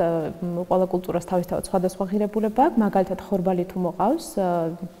ვთქვათ, ყველა კულტურას თავისთავად სხვადასხვა ღირებულება აქვს, მაგალითად ხორბალი თუ მოყავს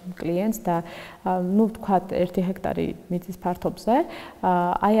კლიენტს და ნუ ვთქვათ 1 ჰექტარი მიწის ფართობზე,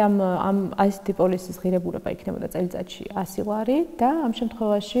 აი ამ ICT პოლისის ღირებულება იქნებოდა წელიწადში 100 ლარი და ამ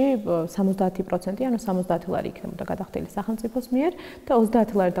შემთხვევაში 70%, ანუ 70 ლარი იქნებოდა გადახდილი სახელმწიფოს მიერ და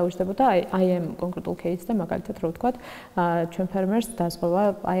 30 ლარი დაუჯდებოდა აი ამ კონკრეტულ кейსზე, მაგალითად რო ვთქვათ, ჩვენ ფერმერს დაზღვევა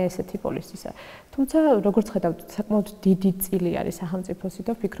აი ესეთი პოლისისა. თუმცა როგორც ხედავთ, საკმაოდ დიდი წილი არის სახელმწიფოსი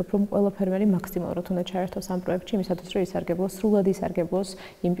და ვფიქრობ, რომ ყველა ფერმერი მაქსიმალურად უნდა ჩაერთოს ამ პროექტში, იმისათვის რომ ისარგებლოს, სრულად ისარგებლოს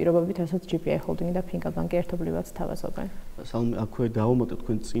იმ პირობებით, რასაც GPI Holding და Pinka Bank ერთობლივად თავაზობენ. სალმე აქვე დავამატოთ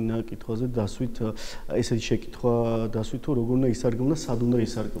თქვენ წინა კითხვაზე დასვით ესეთი შეკითხვა დასვით თუ როგორ უნდა ისარგებლო და სად უნდა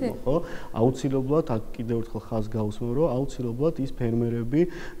ისარგებლო, ხო? აუცილებლად აქ კიდევ ერთხელ ხაზს გავუსმევ, რომ აუცილებლად ის ფერმერები,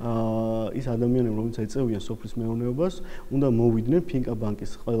 ის ადამიანები, რომლებიც ეწევიან სოფლის მეურნეობას, უნდა მოვიდნენ Pinka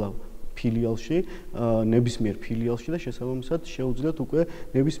Bank-ის ყველა ფილიალში, ნებისმიერ ფილიალში და შესაბამისად შეუძლიათ უკვე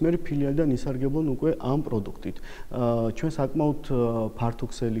ნებისმიერი ფილიალიდან ისარგებლონ უკვე ამ პროდუქტით. ჩვენ საკმაოდ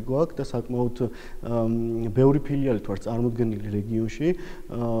ფართოქსელი გვაქვს და საკმაოდ ბევრი ფილიალი თუ არ წარმოდგენილი რეგიონში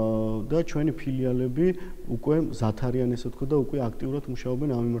და ჩვენი ფილიალები უკვე მზად არიან ესე ვთქვა და უკვე აქტიურად მუშაობენ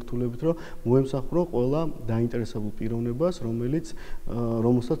ამ მიმართულებით, რომ მოემსახურო ყველა დაინტერესებულ პიროვნებას,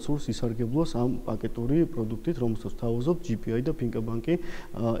 რომელსაც სურს ისარგებლოს ამ პაკეტური პროდუქტით, რომელსაც თავაზობთ GPI და Pinka Bank-ი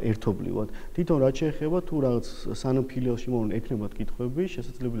ერთობლივად. თვითონ რაც შეეხება თუ რაღაც სანამ ფილიალში მოვიდნენ ექნებათ კითხვები,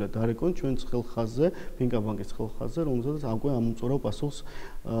 შესაძლებელია დარეკონ ჩვენს ხელხაზზე, Pinka Bank-ის ხელხაზზე, რომელზედაც უკვე ამომწურავ პასუხს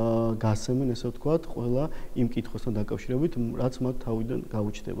გასცემენ, ესე ვთქვათ, ყველა იმ კითხვასთან დაკავშირებით, რაც მათ თავიდან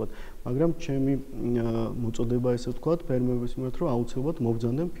გაუჩნდებათ. მაგრამ ჩემი მოწოდება ესე ვთქვათ, ფერმერების მიმართ, რომ აუცილებლად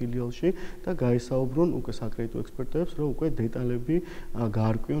მობრძანდნენ ფილიალში და გაესაუბრონ უკვე საკრედიტო ექსპერტებს, რომ უკვე დეტალები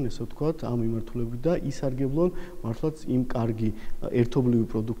გაარკვიონ, ესე ვთქვათ, ამ მიმართულებით და ისარგებლონ მართლაც იმ კარგი ერთობლივი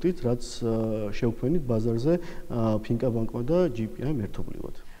პროდუქტით, რაც შევქმნით ბაზარზე Pinka Bank-მა და GPI-მ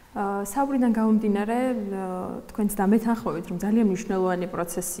ერთობლივად. საუბრიდან გამომდინარე, თქვენც დამეთანხმებით, რომ ძალიან მნიშვნელოვანი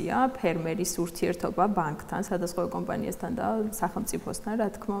პროცესია ფერმერის ურთიერთობა ბანკთან, სადაზღვევო კომპანიასთან და სახელმწიფოსთან, რა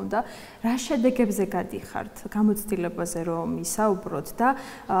თქმა უნდა, რა შედეგებზე გადიხართ, გამოცდილებაზე რომ ისაუბროთ და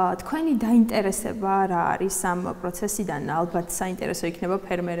თქვენი დაინტერესება რა არის ამ პროცესიდან, ალბათ საინტერესო იქნება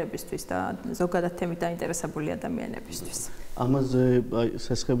ფერმერებისთვის და ზოგადად თემით დაინტერესებული ადამიანებისთვის. ამაზე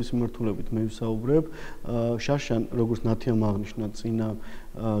სესხების მიმართულებით მე ვისაუბრებ. შარშან, როგორც ნათიამ აღნიშნა წინა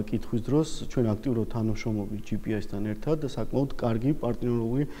კითხვის დროს, ჩვენ აქტიურად თანამშრომლობთ GPI-სთან ერთად და საკმაოდ კარგი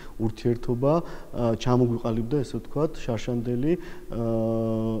პარტნიორული ურთიერთობა ჩამოგვიყალიბდა, ესე ვთქვათ, შარშანდელი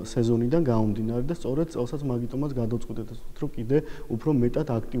სეზონიდან გამომდინარე და სწორედ წელსაც მაგიტომაც გადავწყვეტეთ, რომ კიდე უფრო მეტად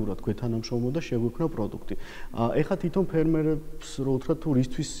აქტიურად გვეთანამშრომლო და შეგვექმნა პროდუქტი. ეხლა თვითონ ფერმერებს რო უთხრათ, თუ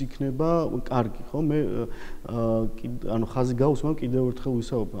რისთვის იქნება კარგი, ხო? მე ანუ ხაზი გავუსმევ კიდევ ერთხელ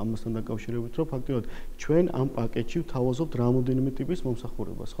ვისაუბრებ ამასთან დაკავშირებით, რომ ფაქტობრივად ჩვენ ამ პაკეტში ვთავაზობთ რამოდენიმე ტიპის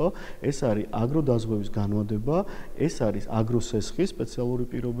მომსახურებას, ხო? ეს არის აგროდაზღვევის განვადება, ეს არის აგროსესხის სპეციალური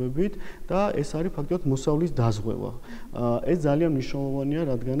პირობებით და ეს არის ფაქტობრივად მოსავლის დაზღვევა. ეს ძალიან მნიშვნელოვანია,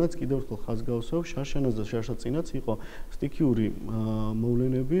 რადგანაც კიდევ ერთხელ ხაზს გავუსმევ, შარშანაც და შარშაწინაც იყო სტიქიური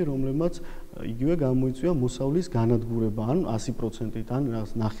მოვლენები, რომლებმაც იგივე გამოიწვია მოსავლის განადგურება, ან 100%-ით, ან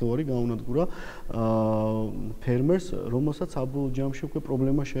ნახევარი გაუნადგურა ფერმერს, რომელსაც საბოლოო ჯამში უკვე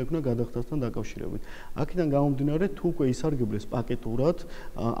პრობლემა შეექმნა გადახდასთან დაკავშირებით. აქედან გამომდინარე, თუ უკვე ისარგებლეს პაკეტურად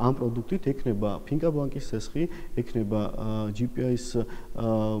ამ პროდუქტით, ექნება Pinka Bank-ის სესხი, ექნება GPI-ის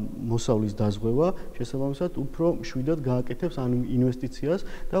მოსავლის დაზღვევა, შესაბამისად უფრო მშვიდად გააკეთებს ამ ინვესტიციას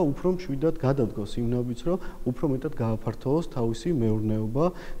და უფრო მშვიდად გადადგოს იმ ნაბიჯს, რომ უფრო მეტად გააფართოვოს თავისი მეურნეობა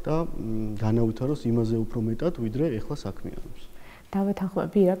და განავითაროს იმაზე უფრო მეტად, ვიდრე ეხლა საქმიანობს.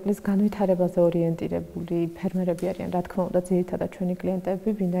 დავეთანხმები ირაკლის განვითარებაზე ორიენტირებული ფერმერები არიან, რა თქმა უნდა, ძირითადად ჩვენი კლიენტები,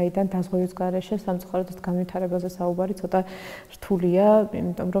 ვინაიდან დაზღვევის გარეშე სამწუხაროდ განვითარებაზე საუბარი ცოტა რთულია,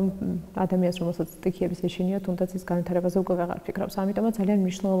 იმიტომ რომ ადამიანს რომელსაც სტიქიების ეშინია, თუნდაც ის განვითარებაზე უკვე ვეღარ ფიქრობს. ამიტომაც ძალიან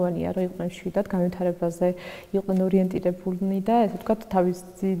მნიშვნელოვანია, რომ იყვნენ მშვიდად განვითარებაზე, იყვნენ ორიენტირებულნი და ესე ვთქვათ,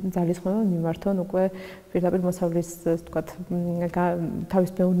 თავისი ძალისხმევა მიმართონ უკვე პირდაპირ მოსავლის, ესე ვთქვათ,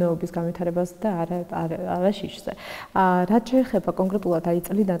 თავის მეურნეობის განვითარებაზე და არა შიშზე. რაც შეეხება კონკრეტულად აი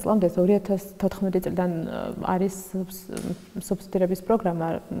წლიდან წლამდე 2014 წლიდან არის სუბსიდირების პროგრამა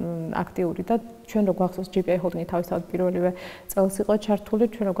აქტიური და ჩვენ რო გვახსოვს GPI Holding-ი თავისთავად პირველივე წელს იყო ჩართული,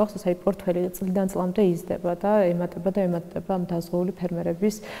 ჩვენ რო გვახსოვს აი პორტფელი წლიდან წლამდე იზრდება და ემატება ამ დაზღვეული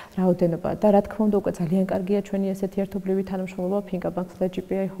ფერმერების რაოდენობა და რა თქმა უნდა უკვე ძალიან კარგია ჩვენი ესეთი ერთობლივი თანამშრომლობა Pinka Bank და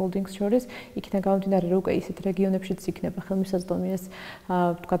GPI Holdings შორის, იქიდან გამომდინარე რომ უკვე ისეთ რეგიონებშიც იქნება ხელმისაწვდომი ეს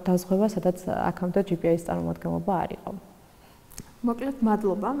თქვა დაზღვევა, სადაც აქამდე GPI-ის წარმომადგენლობა არ იყო. მოკლედ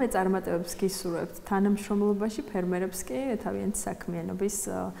მადლობა, მე წარმატებებს გისურვებთ თანამშრომლობაში, ფერმერებს კი თავიანთი საქმიანობის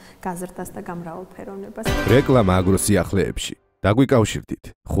გაზრდას და გამრავალფეროვნებას. რეკლამა აგრო სიახლეებში. დაგვიკავშირდით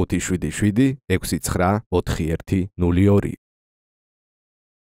 577 69 4102.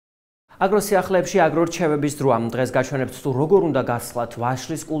 აგრო სიახლეებში აგრორჩევების დროა. დღეს გაჩვენებთ თუ როგორ უნდა გასხლათ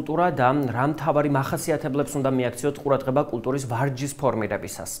ვაშლის კულტურა და რა მთავარი მახასიათებლებს უნდა მიაქციოთ ყურადღება კულტურის ვარჯის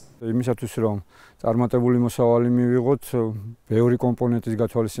ფორმირებისას. იმისათვის რომ წარმატებული მოსავალი მივიღოთ, ბევრი კომპონენტის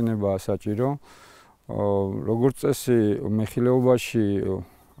გათვალისწინებაა საჭირო. როგორც წესი, მეხილეობაში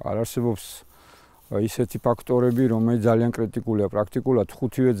არ არსებობს ისეთი ფაქტორები, რომელიც ძალიან კრიტიკულია. პრაქტიკულად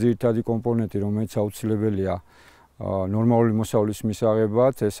 5-ვე ძირითადი კომპონენტი, რომელიც აუცილებელია ნორმალური მოსავლის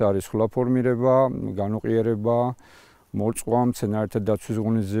მისაღებად, ეს არის ხლაფორმირება, განუყიერება, მორწყვა, მცენარეთა დაცვის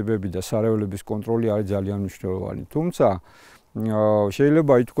ღონისძიებები და სარეველების კონტროლი არის ძალიან მნიშვნელოვანი. თუმცა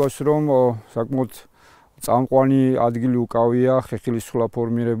შეიძლება ითქვას, რომ საკმაოდ წამყვანი ადგილი უკავია ხეხილის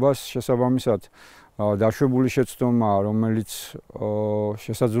ხლაფორმირებას, შესაბამისად დაშვებული შეცდომა, რომელიც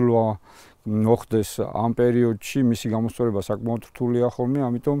შესაძლოა მოხდეს ამ პერიოდში, მისი გამოსწორება საკმაოდ რთულია ხოლმე,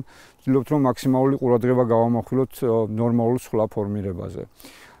 ამიტომ ვცდილობთ რომ მაქსიმალური ყურადღება გავამახვილოთ ნორმალურ ხლაფორმირებაზე.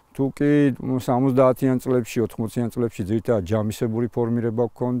 თუ კი 70-იან წლებში, 80-იან წლებში ძირითადად ჯამისებური ფორმირება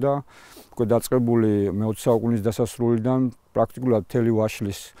გქონდა, უკვე დაწყებული მე-20 საუკუნის დასასრულიდან პრაქტიკულად მთელი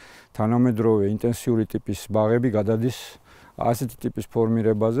ვაშლის თანამედროვე ინტენსიური ტიპის ბაღები გადადის ასეთი ტიპის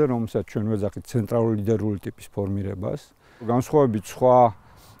ფორმირებაზე, რომელსაც ჩვენ ვეძახით ცენტრალური ლიდერული ტიპის ფორმირებას. განსხვავებით სხვა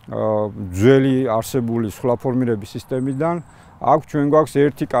ძველი არსებული ხლაფორმირების სისტემიდან, აქ ჩვენ გვაქვს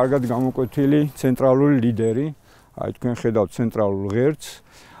ერთი კარგად გამოკვეთილი ცენტრალური ლიდერი, აი თქვენ ხედავთ ცენტრალურ ღერძს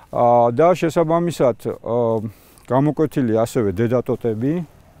და შესაბამისად გამოკვეთილი ასევე დედატოტები,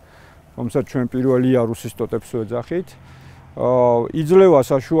 რომელსაც ჩვენ პირველი იარუსის ტოტებს ვეძახით. იძლევა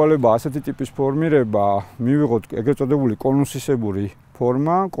საშუალება ასეთი ტიპის ფორმირება მივიღოთ ეგრეთ წოდებული კონუსისებური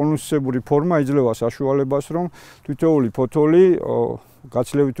ფორმა. კონუსისებური ფორმა იძლევა საშუალებას, რომ თითოეული ფოთოლი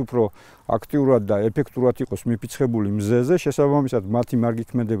გაცილებით უფრო აქტიურად და ეფექტურად იყოს მიფიცხებული მზეზე, შესაბამისად მათი მარგი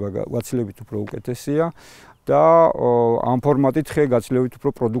ქმედება გაცილებით უფრო უკეთესია და ამ ფორმატით ხე გაცილებით უფრო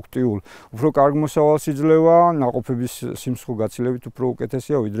პროდუქტიულ, უფრო კარგ მოსავალს იძლევა, ნაყოფების სიმსხო გაცილებით უფრო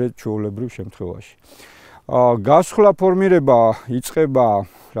უკეთესია ვიდრე ჩვეულებრივ შემთხვევაში. გასხლა ფორმირება იწყება,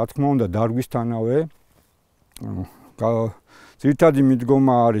 რა თქმა უნდა, დარგვისთანავე. ძირითადი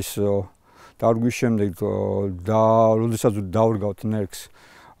მიდგომა არის დარგვის შემდეგ და როდესაც დავრგავთ ნერგს,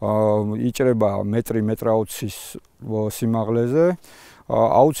 იჭრება მეტრი-მეტრ-20-ის სიმაღლეზე.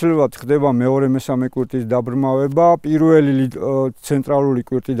 აუცილებლად ხდება მეორე-მესამე კვირტის დაბრმავება, პირველი ცენტრალური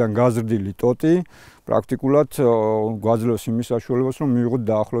კვირტიდან გაზრდილი ტოტი პრაქტიკულად გვაძლევს იმის საშუალებას, რომ მივიღოთ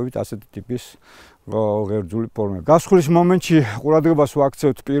დაახლოებით ასეთი ტიპის ღერძული ფორმა. გასხლის მომენტში ყურადღებას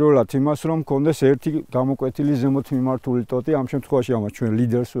ვაქცევთ პირველად იმას, რომ მქონდეს ერთი გამოკვეთილი ზემოთ მიმართული ტოტი, ამ შემთხვევაში ამას ჩვენ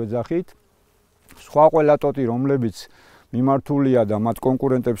ლიდერს ვეძახით. სხვა ყველა ტოტი, რომლებიც მიმართულია და მათ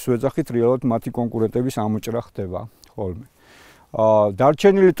კონკურენტებს ვეძახით, რეალურად მათი კონკურენტების ამოჭრა ხდება ხოლმე.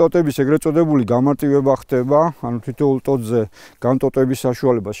 დარჩენილი ტოტების ეგრეთ წოდებული გამარტივება ხდება, ანუ თითოეულ ტოტზე განტოტების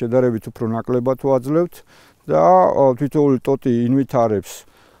საშუალებას შედარებით უფრო ნაკლებად ვაძლევთ და თითოეული ტოტი ინვითარებს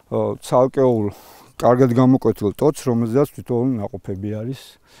ცალკეულ კარგად გამოკვეთილ ტოტს, რომელზეც თითოეული ნაყოფები არის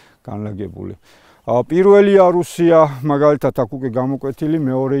განლაგებული. პირველი იარუსია მაგალითად აქ უკვე გამოკვეთილი,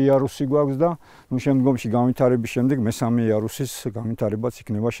 მეორე იარუსი გვაქვს და შემდგომში განვითარების შემდეგ მესამე იარუსის განვითარებაც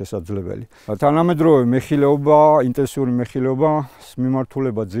იქნება შესაძლებელი. თანამედროვე მეხილეობა, ინტენსიური მეხილეობა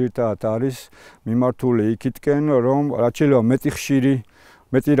მიმართულება ძირითადად არის მიმართული იქითკენ, რომ რაც შეიძლება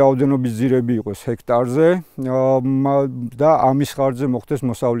მეტი რაოდენობის ძირები იყოს ჰექტარზე და ამის ხარჯზე მოხდეს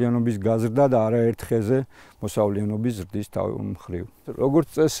მოსავლიანობის გაზრდა და არაერთ ხეზე მოსავლიანობის ზრდის მხრივ. როგორც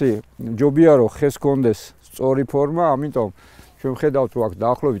წესი, ჯობია რომ ხეს კონდეს სწორი ფორმა, ამიტომ ჩვენ ვხედავთ რომ აქ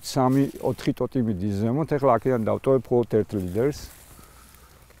დაახლოებით 3-4 ტოტი მიდის ზემოთ. ეხლა აქედან დავტოვებ მხოლოდ ერთ ლიდერს.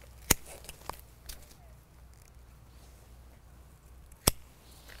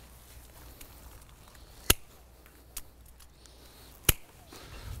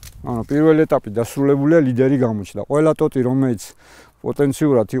 ანუ პირველი ეტაპი დასრულებულია, ლიდერი გამოჩნდა. ყველა ტოტი, რომელიც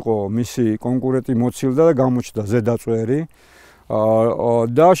პოტენციურად იყო მისი კონკურენტი მოცილდა და გამოჩნდა ზედაწვერი.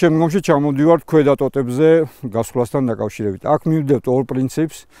 და შემდგომში ჩამოვდივართ ქვედა ტოტებზე გასვლასთან დაკავშირებით. აქ მივდევთ ორ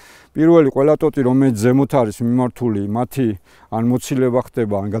პრინციპს. პირველი, ყველა ტოტი, რომელიც ზემოთ არის მიმართული, მათი ან მოცილება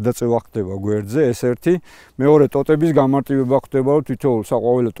ხდება, ან გადაწევა ხდება გვერდზე, ეს ერთი. მეორე, ტოტების გამარტივება ხდება, რომ თითოეულ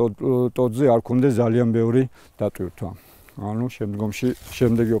საყვავილე ტოტზე არ ქონდეს ძალიან ბევრი დატვირთვა. ანუ შემდგომში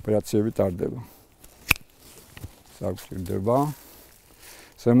შემდეგი ოპერაციები ტარდება. აღჭირდება.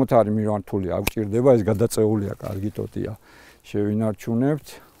 ზემოთ არის მიმართული, აღჭირდება, ეს გადაწეულია, კარგი ტოტია. შევინარჩუნებთ.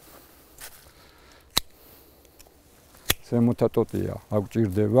 ზემოთა ტოტია,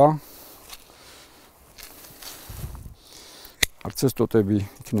 აღჭირდება. არც ეს ტოტები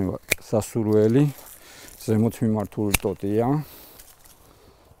იქნება სასურველი, ზემოთ მიმართული ტოტია.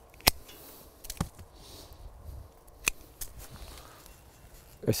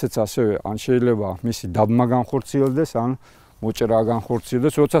 ესეც ასევე ან შეიძლება მისი დაბმა განხორციელდეს, ან მოჭრა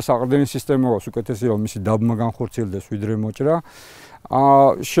განხორციელდეს. როცა საყრდენი სისტემა აქვს, უკეთესია რომ მისი დაბმა განხორციელდეს ვიდრე მოჭრა.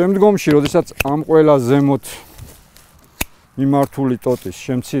 შემდგომში, როდესაც ამ ყველა ზემოთ მიმართული ტოტის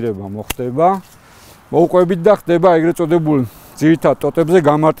შემცირება მოხდება, მოუყვებით და ხდება ეგრეთ წოდებული ძირითად ტოტებზე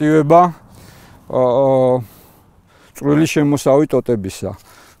გამარტივება წვრილი შემოსავი ტოტებისა.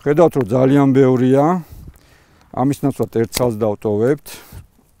 ხედავთ რომ ძალიან ბევრია. ამის ნაცვლად ერთ ცალს დავტოვებთ.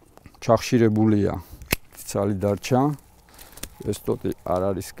 ჩახშირებულია. ცალი დარჩა. ეს ტოტი არ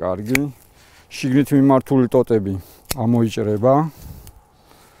არის კარგი. შიგნით მიმართული ტოტები ამოიჭრება.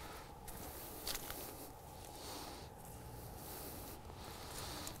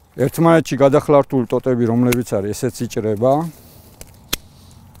 ერთმანეთში გადახლართული ტოტები, რომლებიც არის, ესეც იჭრება.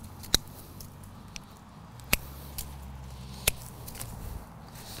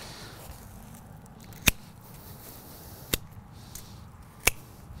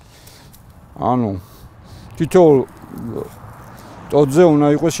 ანუ თითოეულ ტოტზე უნდა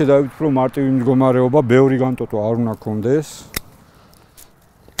იყოს შედარებით უფრო მარტივი მდგომარეობა, ბევრი განტოტო არ უნდა ქონდეს.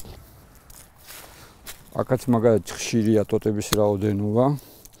 აქაც მაგალითად ხშირია ტოტების რაოდენობა.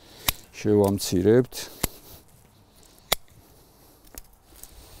 შევამცირებთ.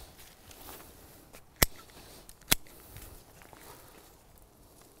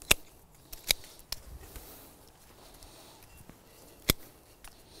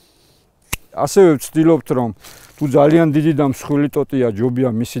 ასევე ვცდილობთ რომ თუ ძალიან დიდი და მსხვილი ტოტია, ჯობია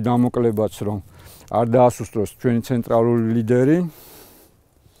მისი დამოკლებაც რომ არ დაასუსტოს ჩვენი ცენტრალური ლიდერი.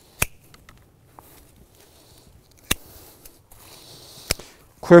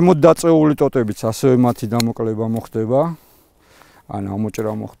 ქვემოთ დაწეული ტოტებიც ასევე მათი დამოკლება მოხდება, ან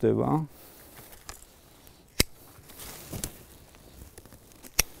ამოჭრა მოხდება.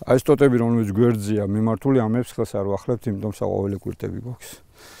 აი ეს ტოტები რომლებიც გვერდზეა მიმართული, ამებს ხელს არ ვახლებთ, იმიტომ საყვავილე კვირტები გვაქვს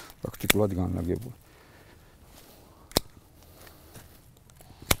პრაქტიკულად განლაგებული.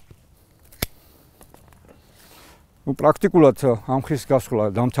 პრაქტიკულად ამ ხის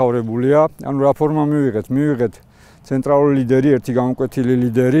გასვლა დამთავრებულია. ანუ რა ფორმა მივიღეთ ცენტრალური ლიდერი, ერთი გამოკვეთილი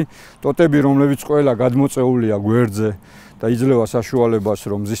ლიდერი, ტოტები, რომლებიც ყველა გადმოწეულია გვერდზე და იძლევა საშუალებას,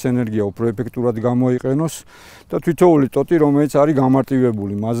 რომ მზის ენერგია უფრო ეფექტურად გამოიყენოს და თითოეული ტოტი, რომელიც არის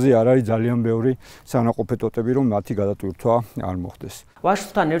გამარტივებული, მასზე არ არის ძალიან ბევრი სანაყოფე ტოტები, რომ მათი გადატვირთვა არ მოხდეს.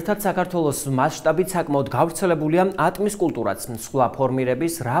 ვაშლთან ერთად საქართველოს მასშტაბით საკმაოდ გავრცელებულია ატმის კულტურაც. სხვა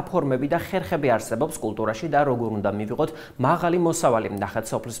ფორმირების, რა ფორმები და ხერხები არსებობს კულტურაში და როგორ უნდა მივიღოთ მაღალი მოსავალი. ნახეთ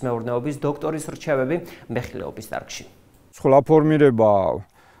სოფლის მეურნეობის დოქტორის რჩევები მეხილეობის დარგში. სხვა ფორმირება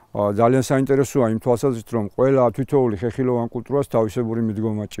ძალიან საინტერესოა იმ თვალსაზრისით, რომ ყველა თითოეული ხეხილოვან კულტურას თავისებური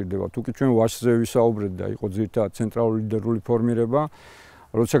მიდგომა ჭირდება. თუკი ჩვენ ვაშზე ვისაუბრეთ და იყო ძირითადად ცენტრალური ლიდერული ფორმირება,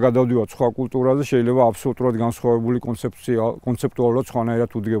 როცა გადავდივართ სხვა კულტურაზე, შეიძლება აბსოლუტურად განსხვავებული კონცეპტუალურად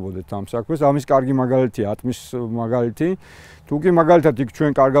სხვანაირად უდგებოდეთ ამ საქმეს. ამის კარგი მაგალითია ატმის მაგალითი. თუკი მაგალითად იქ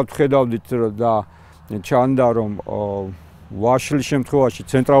ჩვენ კარგად ვხედავდით და ჩანდა, რომ ვაშლის შემთხვევაში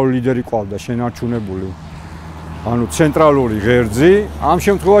ცენტრალური ლიდერი ყავდა შენარჩუნებული, ანუ ცენტრალური ღერძი, ამ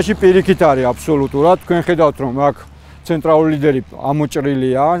შემთხვევაში პირიქით არის აბსოლუტურად. თქვენ ხედავთ, რომ აქ ცენტრალური ლიდერი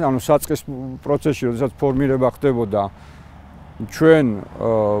ამოჭრილია, ანუ საწყის პროცესში, როდესაც ფორმირება ხდებოდა, ჩვენ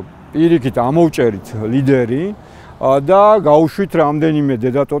პირიქით ამოვჭერით ლიდერი და გავუშვით რამდენიმე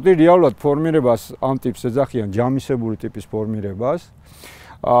დედატოტი. რეალურად ფორმირებას ამ ტიპს ეძახიან ჯამისებური ტიპის ფორმირებას.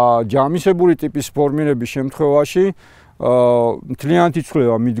 ჯამისებური ტიპის ფორმირების შემთხვევაში მთლიანად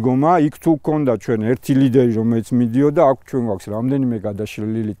იცვლება მიდგომა. იქ თუ გქონდა ჩვენ ერთი ლიდერი, რომელიც მიდიოდა, აქ ჩვენ გვაქვს რამდენიმე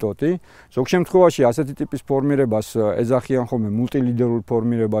გადაშლილი ტოტი. ზოგ შემთხვევაში ასეთი ტიპის ფორმირებას ეძახიან ხოლმე მულტილიდერულ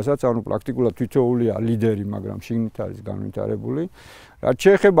ფორმირებასაც, ანუ პრაქტიკულად თითოეულია ლიდერი, მაგრამ შიგნით არის განვითარებული. რაც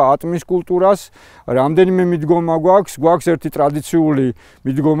შეეხება ატმის კულტურას, რამდენიმე მიდგომა გვაქვს. გვაქვს ერთი ტრადიციული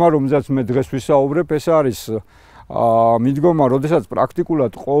მიდგომა, რომელზეც მე დღეს ვისაუბრებ, ეს არის მიდგომა, როდესაც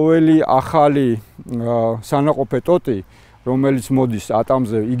პრაქტიკულად ყოველი ახალი სანაყოფე ტოტი რომელიც მოდის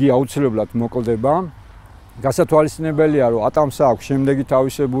ატამზე, იგი აუცილებლად მოკლდება. გასათვალისწინებელია, რომ ატამს აქვს შემდეგი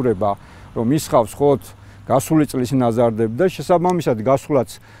თავისებურება, რომ ისხავს ხოთ გასული წლის ნაზარდები და შესაბამისად გასვლაც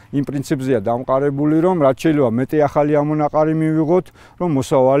იმ პრინციპზეა დამყარებული, რომ რაც შეიძლება მეტი ახალი ამონაყარი მივიღოთ, რომ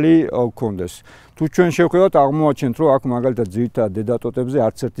მოსავალი გქონდეს. თუ ჩვენ შევხედავთ, აღმოაჩენთ, რომ აქ მაგალითად ძირითადად დედატოტებზე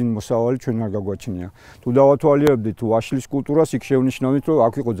არც ერთი მოსავალი ჩვენ არ გაგვაჩნია. თუ დავათვალიერებდით ვაშლის კულტურას, იქ შევნიშნავთ, რომ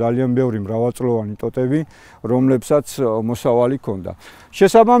აქ იყო ძალიან ბევრი მრავალწლოვანი ტოტები, რომლებსაც მოსავალი ჰქონდა.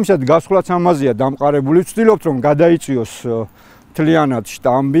 შესაბამისად გასვლაც ამაზეა დამყარებული. ვცდილობთ, რომ გადაიწიოს მთლიანად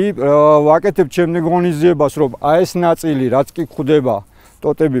შტამბი, ვაკეთებთ შემდეგ ღონისძიებას, რომ ეს ნაწილი, რაც კი გვხვდება,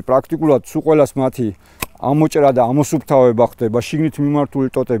 ტოტები პრაქტიკულად სულ ყველას მათი ამოჭრა და ამოსუფთავება ხდება, შიგნით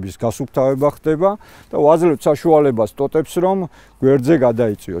მიმართული ტოტების გასუფთავება ხდება და ვაძლევთ საშუალებას ტოტებს, რომ გვერდზე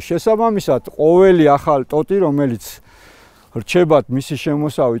გადაიწიოს. შესაბამისად, ყოველი ახალი ტოტი, რომელიც რჩებათ მისი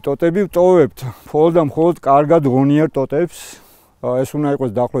შემოსავი ტოტები, ვტოვებთ მხოლოდ და მხოლოდ კარგად ღონიერ ტოტებს. ეს უნდა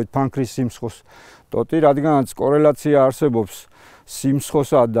იყოს დაახლოებით ფანქრის სიმსხოს ტოტი, რადგანაც კორელაცია არსებობს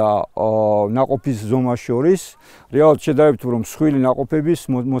სიმსხოსა და ნაყოფის ზომას შორის. რეალურად შედარებით, რომ მსხვილი ნაყოფების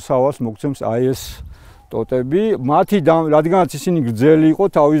მოსავალს მოგცემს აი ეს ტოტები. რადგანაც ისინი გრძელი იყო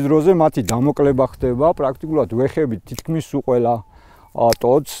თავის დროზე, მათი დამოკლება ხდება, პრაქტიკულად ვეხებით თითქმის სულ ყველა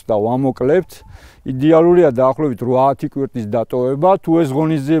ტოტს და ვამოკლებთ. იდეალურია დაახლოებით 8-10 კვირტის დატოვება. თუ ეს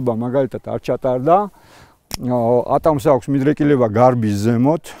ღონისძიება მაგალითად არ ჩატარდა, ატამს აქვს მიდრეკილება გარბის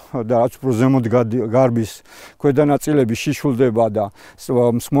ზემოთ და რაც უფრო ზემოთ გარბის ქვედა ნაწილები შიშულდება და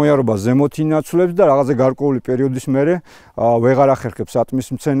მსმოიარობა ზემოთ ინაცვლებს და რაღაცა გარკვეული პერიოდის მერე ვეღარ ახერხებს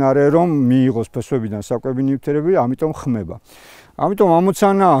ატმის მცენარე, რომ მიიღოს ფესვებიდან საკვები ნივთიერებები, ამიტომ ხმება. ამიტომ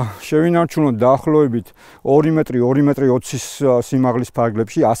ამოცანა შევინარჩუნოთ დაახლოებით 2 მეტრი 2 მეტრი 20-ის სიმაღლის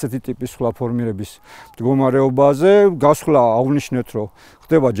ფარგლებში ასეთი ტიპის სხვა ფორმირების მდგომარეობაზე. გასვლა აღნიშნეთ, რომ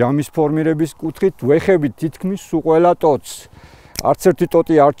ხდება ჯამის ფორმირების კუთხით, ვეხებით თითქმის სულ ყველა ტოტს. არც ერთი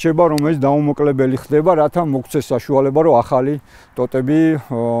ტოტი არ რჩება, რომელიც დაუმოკლებელი ხდება, რათა მოგცეს საშუალება, რომ ახალი ტოტები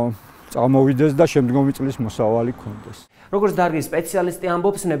წამოვიდეს და შემდგომი წლის მოსავალი გქონდეს. როგორც დარგის სპეციალისტი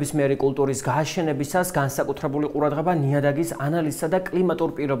ამბობს, ნებისმიერი კულტურის გააშენებისას განსაკუთრებული ყურადღება ნიადაგის ანალიზსა და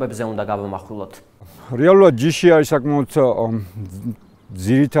კლიმატურ პირობებზე უნდა გავამახვილოთ. რეალურად ჯიში არის საკმაოდ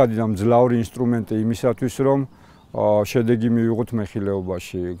ძირითადი და მძლავრი ინსტრუმენტი იმისათვის, რომ შედეგი მივიღოთ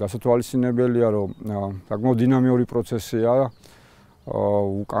მეხილეობაში. გასათვალისწინებელია, რომ საკმაოდ დინამიური პროცესია,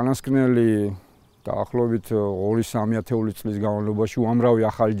 უკანასკნელი დაახლოებით 2-3 ათეული წლის განმავლობაში უამრავი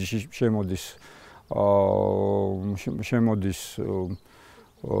ახალი ჯიში შემოდის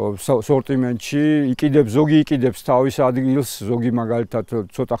სორტიმენტში, ზოგი იყიდებს თავის ადგილს, ზოგი მაგალითად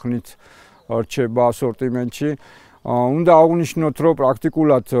ცოტა ხნით რჩება სორტიმენტში. უნდა აღვნიშნოთ, რომ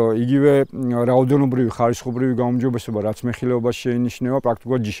პრაქტიკულად იგივე რაოდენობრივი ხარისხობრივი გაუმჯობესება, რაც მეხილეობაში შეინიშნება,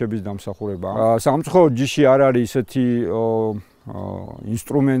 პრაქტიკულად ჯიშების დამსახურებაა. სამწუხაროდ ჯიში არ არის ისეთი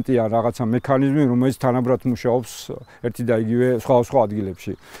ინსტრუმენტი ან რაღაცა მექანიზმი, რომელიც თანაბრად მუშაობს ერთი და იგივე სხვა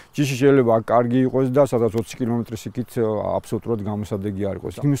ადგილებში. ჯიში შეიძლება კარგი იყოს და სადაც 20 კილომეტრის იქით აბსოლუტურად გამოსადეგი არ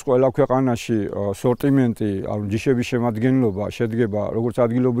იყოს. იმის ყველა ქვეყანაში სორტიმენტი, ანუ ჯიშების შემადგენლობა შედგება როგორც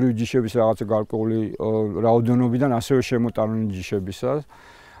ადგილობრივი ჯიშების რაღაცა გარკვეული რაოდენობიდან, ასევე შემოტანილი ჯიშებისას.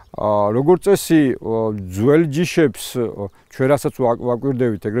 როგორც წესი, ძველ ჯიშებს ჩვენ რასაც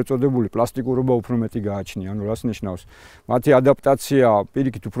ვაკვირდებით, ეგრეთ წოდებული პლასტიკურობა უფრო მეტი გააჩნია, ანუ რას ნიშნავს? მათი ადაპტაცია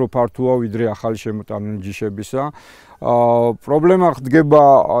პირიქით უფრო ფართოა ვიდრე ახალი შემოტანილი ჯიშებისა. პრობლემა ხდება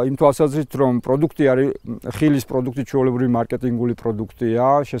იმ თვალსაზრისით, რომ პროდუქტი არის ხილის პროდუქტი, ჩვეულებრივი მარკეტინგული პროდუქტია,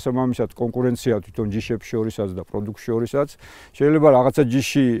 შესაბამისად კონკურენცია თვითონ ჯიშებს შორისაც და პროდუქტს შორისაც. შეიძლება რაღაცა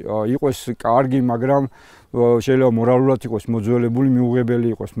ჯიში იყოს კარგი, მაგრამ შეიძლება მორალურად იყოს მოძველებული, მიუღებელი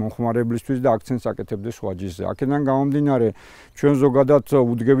იყოს მომხმარებლისთვის და აქცენტს აკეთებდეს სხვა ჯიშზე. აქედან გამომდინარე, ჩვენ ზოგადად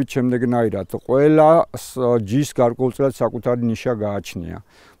ვუდგებით შემდეგნაირად, ყველა ჯიშს გარკვეულწილად საკუთარი ნიშა გააჩნია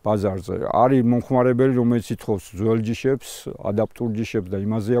ბაზარზე. არის მომხმარებელი, რომელიც ითხოვს ძველ ჯიშებს, ადაპტურ ჯიშებს და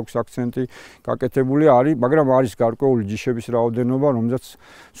იმაზე აქვს აქცენტი გაკეთებული, მაგრამ არის გარკვეული ჯიშების რაოდენობა, რომელზეც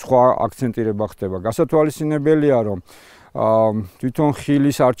სხვა აქცენტირება ხდება. გასათვალისწინებელია, რომ თვითონ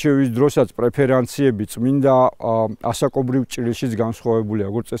ხილის არჩევის დროსაც პრეფერენციები წმინდა ასაკობრივ ჭრილშიც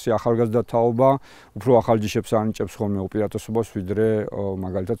განსხვავებულია. როგორც წესი, ახალგაზრდა თაობა უფრო ახალ ჯიშებს ანიჭებს ხოლმე უპირატესობას, ვიდრე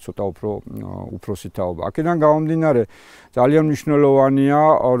მაგალითად ცოტა უფროსი თაობა. აქედან გამომდინარე, ძალიან მნიშვნელოვანია,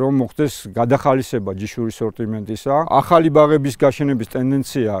 რომ მოხდეს გადახალისება ჯიშური სორტიმენტისა. ახალი ბაღების გაშენების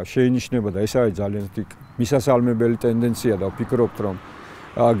ტენდენცია შეინიშნება და ეს არის ძალიან მისასალმებელი ტენდენცია და ვფიქრობთ, რომ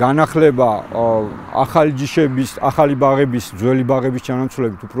განახლება ახალი ჯიშების, ახალი ბაღების, ძველი ბაღების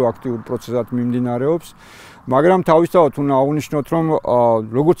ჩანაცვლებით უფრო აქტიურ პროცესად მიმდინარეობს, მაგრამ თავისთავად უნდა აღვნიშნოთ, რომ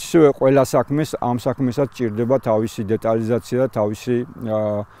როგორც ისევე ყველა საქმეს, ამ საქმესაც ჭირდება თავისი დეტალიზაცია და თავისი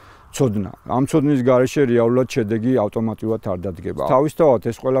ცოდნა. ამ ცოდნის გარეშე რეალურად შედეგი ავტომატურად არ დადგება. თავისთავად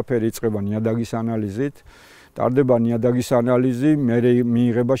ეს ყველაფერი იწყება ნიადაგის ანალიზით. ტარდება ნიადაგის ანალიზი, მერე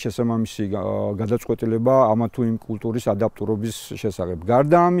მიიღება შესაბამისი გადაწყვეტილება ამა თუ იმ კულტურის ადაპტურობის შესახებ.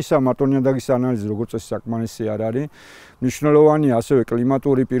 გარდა ამისა, მარტო ნიადაგის ანალიზი როგორც წესი საკმარისი არ არის. მნიშვნელოვანია ასევე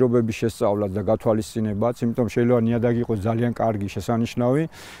კლიმატური პირობების შესწავლაც და გათვალისწინებაც, იმიტომ შეიძლება ნიადაგი იყოს ძალიან კარგი, შესანიშნავი,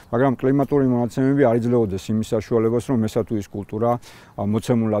 მაგრამ კლიმატური მონაცემები არ იძლეოდეს იმის საშუალებას, რომ ესა თუ ის კულტურა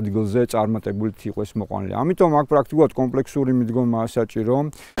მოცემულ ადგილზე წარმატებით იყოს მოყვანილი. ამიტომ აქ პრაქტიკულად კომპლექსური მიდგომაა საჭირო.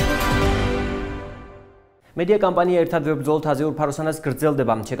 Media კამპანია ერთად ვებრძოლოთ აზიურ ფაროსანას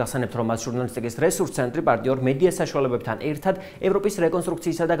გრძელდება. შეგახსენებთ, რომ მას ჟურნალისტიკის რესურს ცენტრი პარტნიორ მედია საშუალებებთან ერთად ევროპის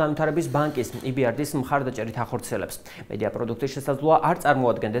რეკონსტრუქციისა და განვითარების ბანკის EBRD-ის მხარდაჭერით ახორციელებს. მედია პროდუქტის შესაძლოა არ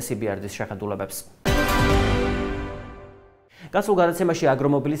წარმოადგენდეს EBRD-ის შეხედულებებს. გასულ გადაცემაში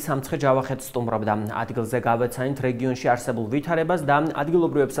აგრომობილის სამცხე ჯავახეთს სტუმრობდა. ადგილზე გავეცანით რეგიონში არსებულ ვითარებას და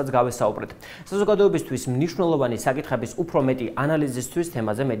ადგილობრივებსაც გავესაუბრეთ. საზოგადოებისთვის მნიშვნელოვანი საკითხების უფრო მეტი ანალიზისთვის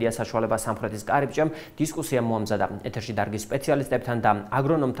თემაზე მედია საშუალება სამხრეთის კარიბჭემ დისკუსია მოამზადა. ეთერში დარგის სპეციალისტებთან და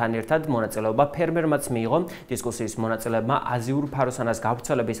აგრონომთან ერთად მონაწილეობა ფერმერმაც მიიღო. დისკუსიის მონაწილეებმა აზიურ ფაროსანას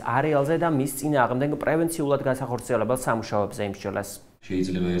გავრცელების არეალზე და მის წინააღმდეგ პრევენციულად განსახორციელებელ სამუშაოებზე იმსჯელეს.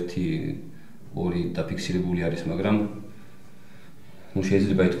 შეიძლება ერთი ორი დაფიქსირებული არის, მაგრამ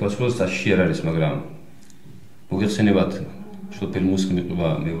შეიძლება ითქვას, რომ საშიში არ არის, მაგრამ მოგეხსენებათ, სოფელ მუსხი მიყვება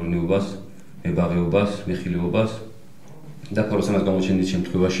მეურნეობას, მებაღეობას, მეხილეობას და ფაროსანას გამოჩენის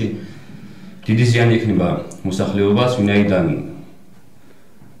შემთხვევაში დიდი ზიანი ექნება მოსახლეობას, ვინაიდან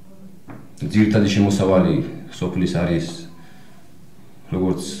ძირითადი შემოსავალი სოფლის არის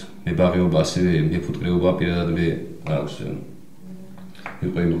როგორც მებაღეობა, ასევე მეფუტკრეობა, პირადად მე აქვს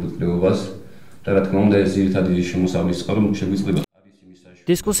მიყვები მეფუტკრეობას და რა თქმა უნდა ეს ძირითადი შემოსავლის წყარო შეგვიძლია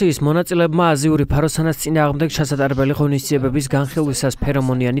დისკუსიის მონაწილეებმა აზიური ფაროსანას წინააღმდეგ ჩასატარებელი ღონისძიებების განხილვისას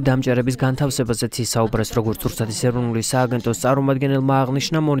ფერომონიანი დამჭერების განთავსებაზეც ისაუბრეს, როგორც რუსეთის ეროვნული სააგენტოს წარმომადგენელმა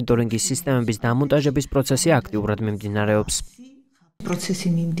აღნიშნა, მონიტორინგის სისტემების დამონტაჟების პროცესი აქტიურად მიმდინარეობს. პროცესი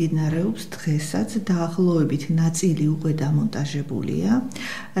მიმდინარეობს დღესაც დაახლოებით ნაწილი უკვე დამონტაჟებულია,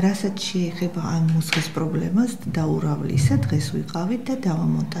 რასაც შეეხება ამ მუსხის პრობლემას დაურავლისა დღეს ვიყავით და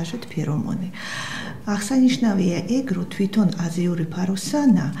დავამონტაჟეთ ფერომონი. აღსანიშნავია ეგ, რომ თვითონ აზიური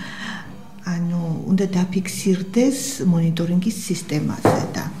ფაროსანა უნდა დაფიქსირდეს მონიტორინგის სისტემაზე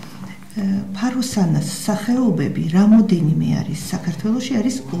და ფაროსანას სახეობები რამოდენიმე არის საქართველოში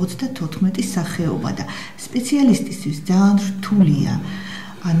არის 34 სახეობა და სპეციალისტისთვის ძალიან რთულია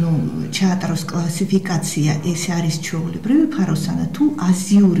ჩაატაროს კლასიფიკაცია ეს არის ჩვეულებრივი ფაროსანა თუ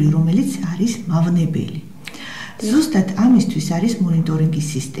აზიური რომელიც არის მავნებელი. ზუსტად ამისთვის არის მონიტორინგის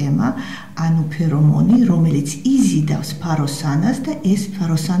სისტემა, ფერომონი, რომელიც იზიდავს ფაროსანას და ეს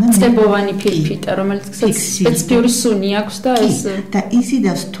ფაროსანა წებოვანი ფირფიტა, რომელიც სპეციფიური სუნი აქვს და ეს და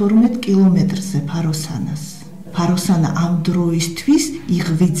იზიდავს 12 კილომეტრზე ფაროსანას. ფაროსანა ამ დროისთვის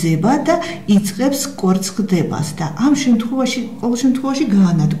იღვიძება და იწყებს კორცხდებას და ამ შემთხვევაში ყოველ შემთხვევაში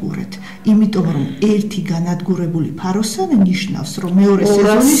გაანადგურეთ. იმიტომ რომ ერთი განადგურებული ფაროსანა ნიშნავს რომ მეორე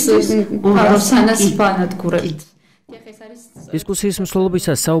სეზონისთვის ფაროსანას განადგურებთ. დისკუსიის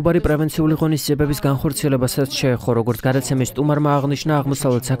მსვლელობისას საუბარი პრევენციული ღონისძიებების განხორციელებასაც შეეხო, როგორც გადაცემის სტუმარმა აღნიშნა,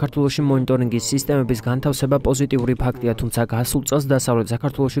 აღმოსავლეთ საქართველოში მონიტორინგის სისტემების განთავსება პოზიტიური ფაქტია, თუმცა გასულ წელს დასავლეთ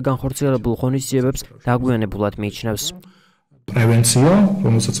საქართველოში განხორციელებულ ღონისძიებებს დაგვიანებულად მიიჩნევს. პრევენცია,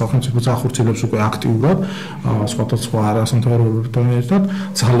 რომელსაც სახელმწიფო ახორციელებს უკვე აქტიურად, სხვადასხვა არასამთავრობოებთან ერთად,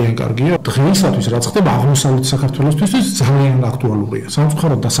 ძალიან კარგია. დღეისათვის რაც ხდება აღმოსავლეთ საქართველოსთვის ძალიან აქტუალურია.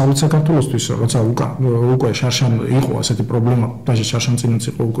 სამწუხაროდ დასავლეთ საქართველოსთვის, როცა უკვე შარშან იყო ასეთი პრობლემა, დაჟე შარშან წინაც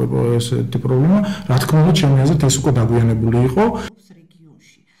იყო უკვე ესეთი პრობლემა, რა თქმა უნდა, ჩემი აზრით ეს უკვე დაგვიანებული იყო.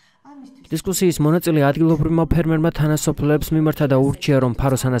 დისკუსიის მონაწილე ადგილობრივმა ფერმერმა თანასოფლებს მიმართა და ურჩია, რომ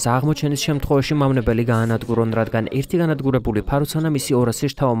ფაროსანას აღმოჩენის შემთხვევაში მავნებელი გაანადგურონ, რადგან ერთი განადგურებული ფაროსანა მისი 200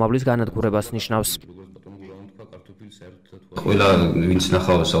 შთაომავლის განადგურებას ნიშნავს. ყველა ვინც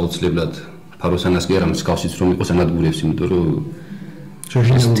ნახავს აუცილებლად ფაროსანას კი არა მსგავსიც რომ იყოს ანადგურებს, იმიტომ რომ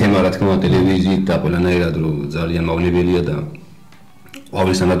ეს თემა რა თქმა უნდა ტელევიზიით და ყველანაირად რომ ძალიან მავნებელია და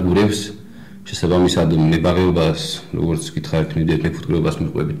ყოველს ანადგურებს შესაბამისად მებაღეობას, როგორც გითხარით, მიდიეთ მეფუტკრეობას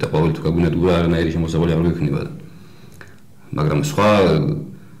მიყვებით და ყოველი თუ გაგვინადგურა არანაირი შემოსავალი არ გვექნება. მაგრამ სხვა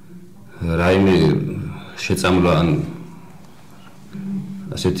რაიმე შეწამლა ან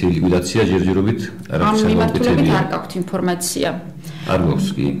ასეთი ლიკვიდაცია ჯერჯერობით არაფერს არ მოგწევია. არ გაქვთ ინფორმაცია. არ გვაქვს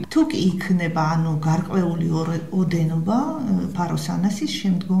კი. თუ კი იქნება გარკვეული ოდენობა ფაროსანასის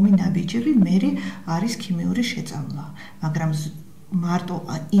შემდგომი ნაბიჯები, მერე არის ქიმიური შეწამლა, მაგრამ მარტო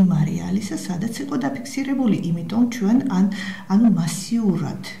იმ არეალისა, სადაც იყო დაფიქსირებული, იმიტომ ჩვენ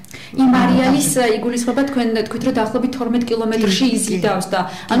მასიურად იმ არეალის იგულისხმება თქვენ თქვით რომ დაახლოებით 12 კილომეტრში იზიდავს და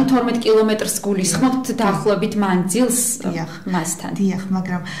ანუ 12 კილომეტრს გულისხმობთ დაახლოებით მანძილს მასთან. დიახ,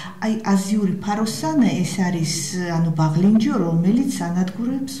 მაგრამ აი აზიური ფაროსანა ეს არის ანუ ბაღლინჯო, რომელიც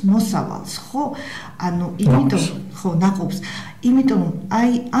ანადგურებს მოსავალს, ხო? ანუ იმიტომ ხო ნაყოფს. იმიტომ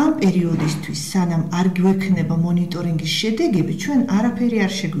აი ამ პერიოდისთვის სანამ არ გვექნება მონიტორინგის შედეგები, ჩვენ არაფერი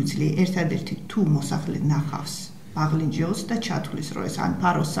არ შეგვიძლია ერთადერთი თუ მოსახლე ნახავს ბაღლინჯოს და ჩათვლის რომ ეს ან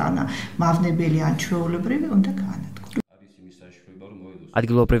ფაროსანა, მავნებელი ან ჩვეულებრივი უნდა გაანადგუროს.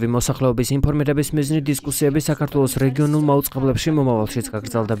 ადგილობრივი მოსახლეობის ინფორმირების მიზნით დისკუსიები საქართველოს რეგიონულ მაუწყებლებში მომავალშიც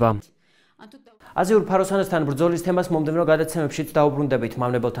გაგრძელდება. აზიურ ფაროსანასთან ბრძოლის თემას მომდევნო გადაცემებშიც დაუბრუნდებით.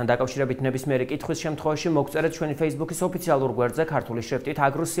 მავნებელთან დაკავშირებით ნებისმიერი კითხვის შემთხვევაში მოგწერეთ ჩვენი Facebook-ის ოფიციალურ გვერდზე ქართული შრიფტით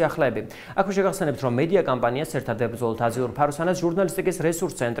აგრო სიახლეები. აქვე შეგახსენებთ, რომ მედია კამპანიას ერთად ებრძოლოთ აზიურ ფაროსანას ჟურნალისტიკის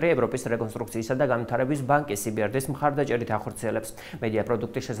რესურს ცენტრი, ევროპის რეკონსტრუქციისა და განვითარების ბანკი CBRD-ს მხარდაჭერით ახორციელებს. მედია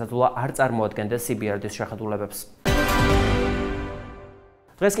პროდუქტი შესაძლოა არ წარმოადგენდეს CBRD-ს შეხედულებებს.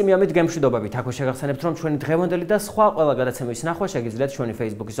 დღეს კი მიამით გემშვიდობებით. აქვე შეგახსენებთ, რომ ჩვენი დღევანდელი და სხვა ყველა გადაცემების ნახვა შეგიძლიათ ჩვენი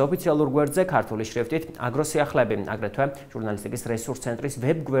Facebook-ის ოფიციალურ გვერდზე ქართული შრიფტით აგრო სიახლეები, აგრეთვე ჟურნალისტიკის რესურს ცენტრის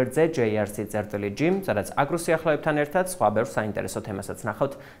ვებ გვერდზე jrc.g, სადაც აგრო სიახლეებთან ერთად სხვა ბევრ საინტერესო თემასაც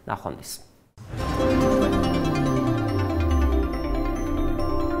ნახავთ. ნახვამდის.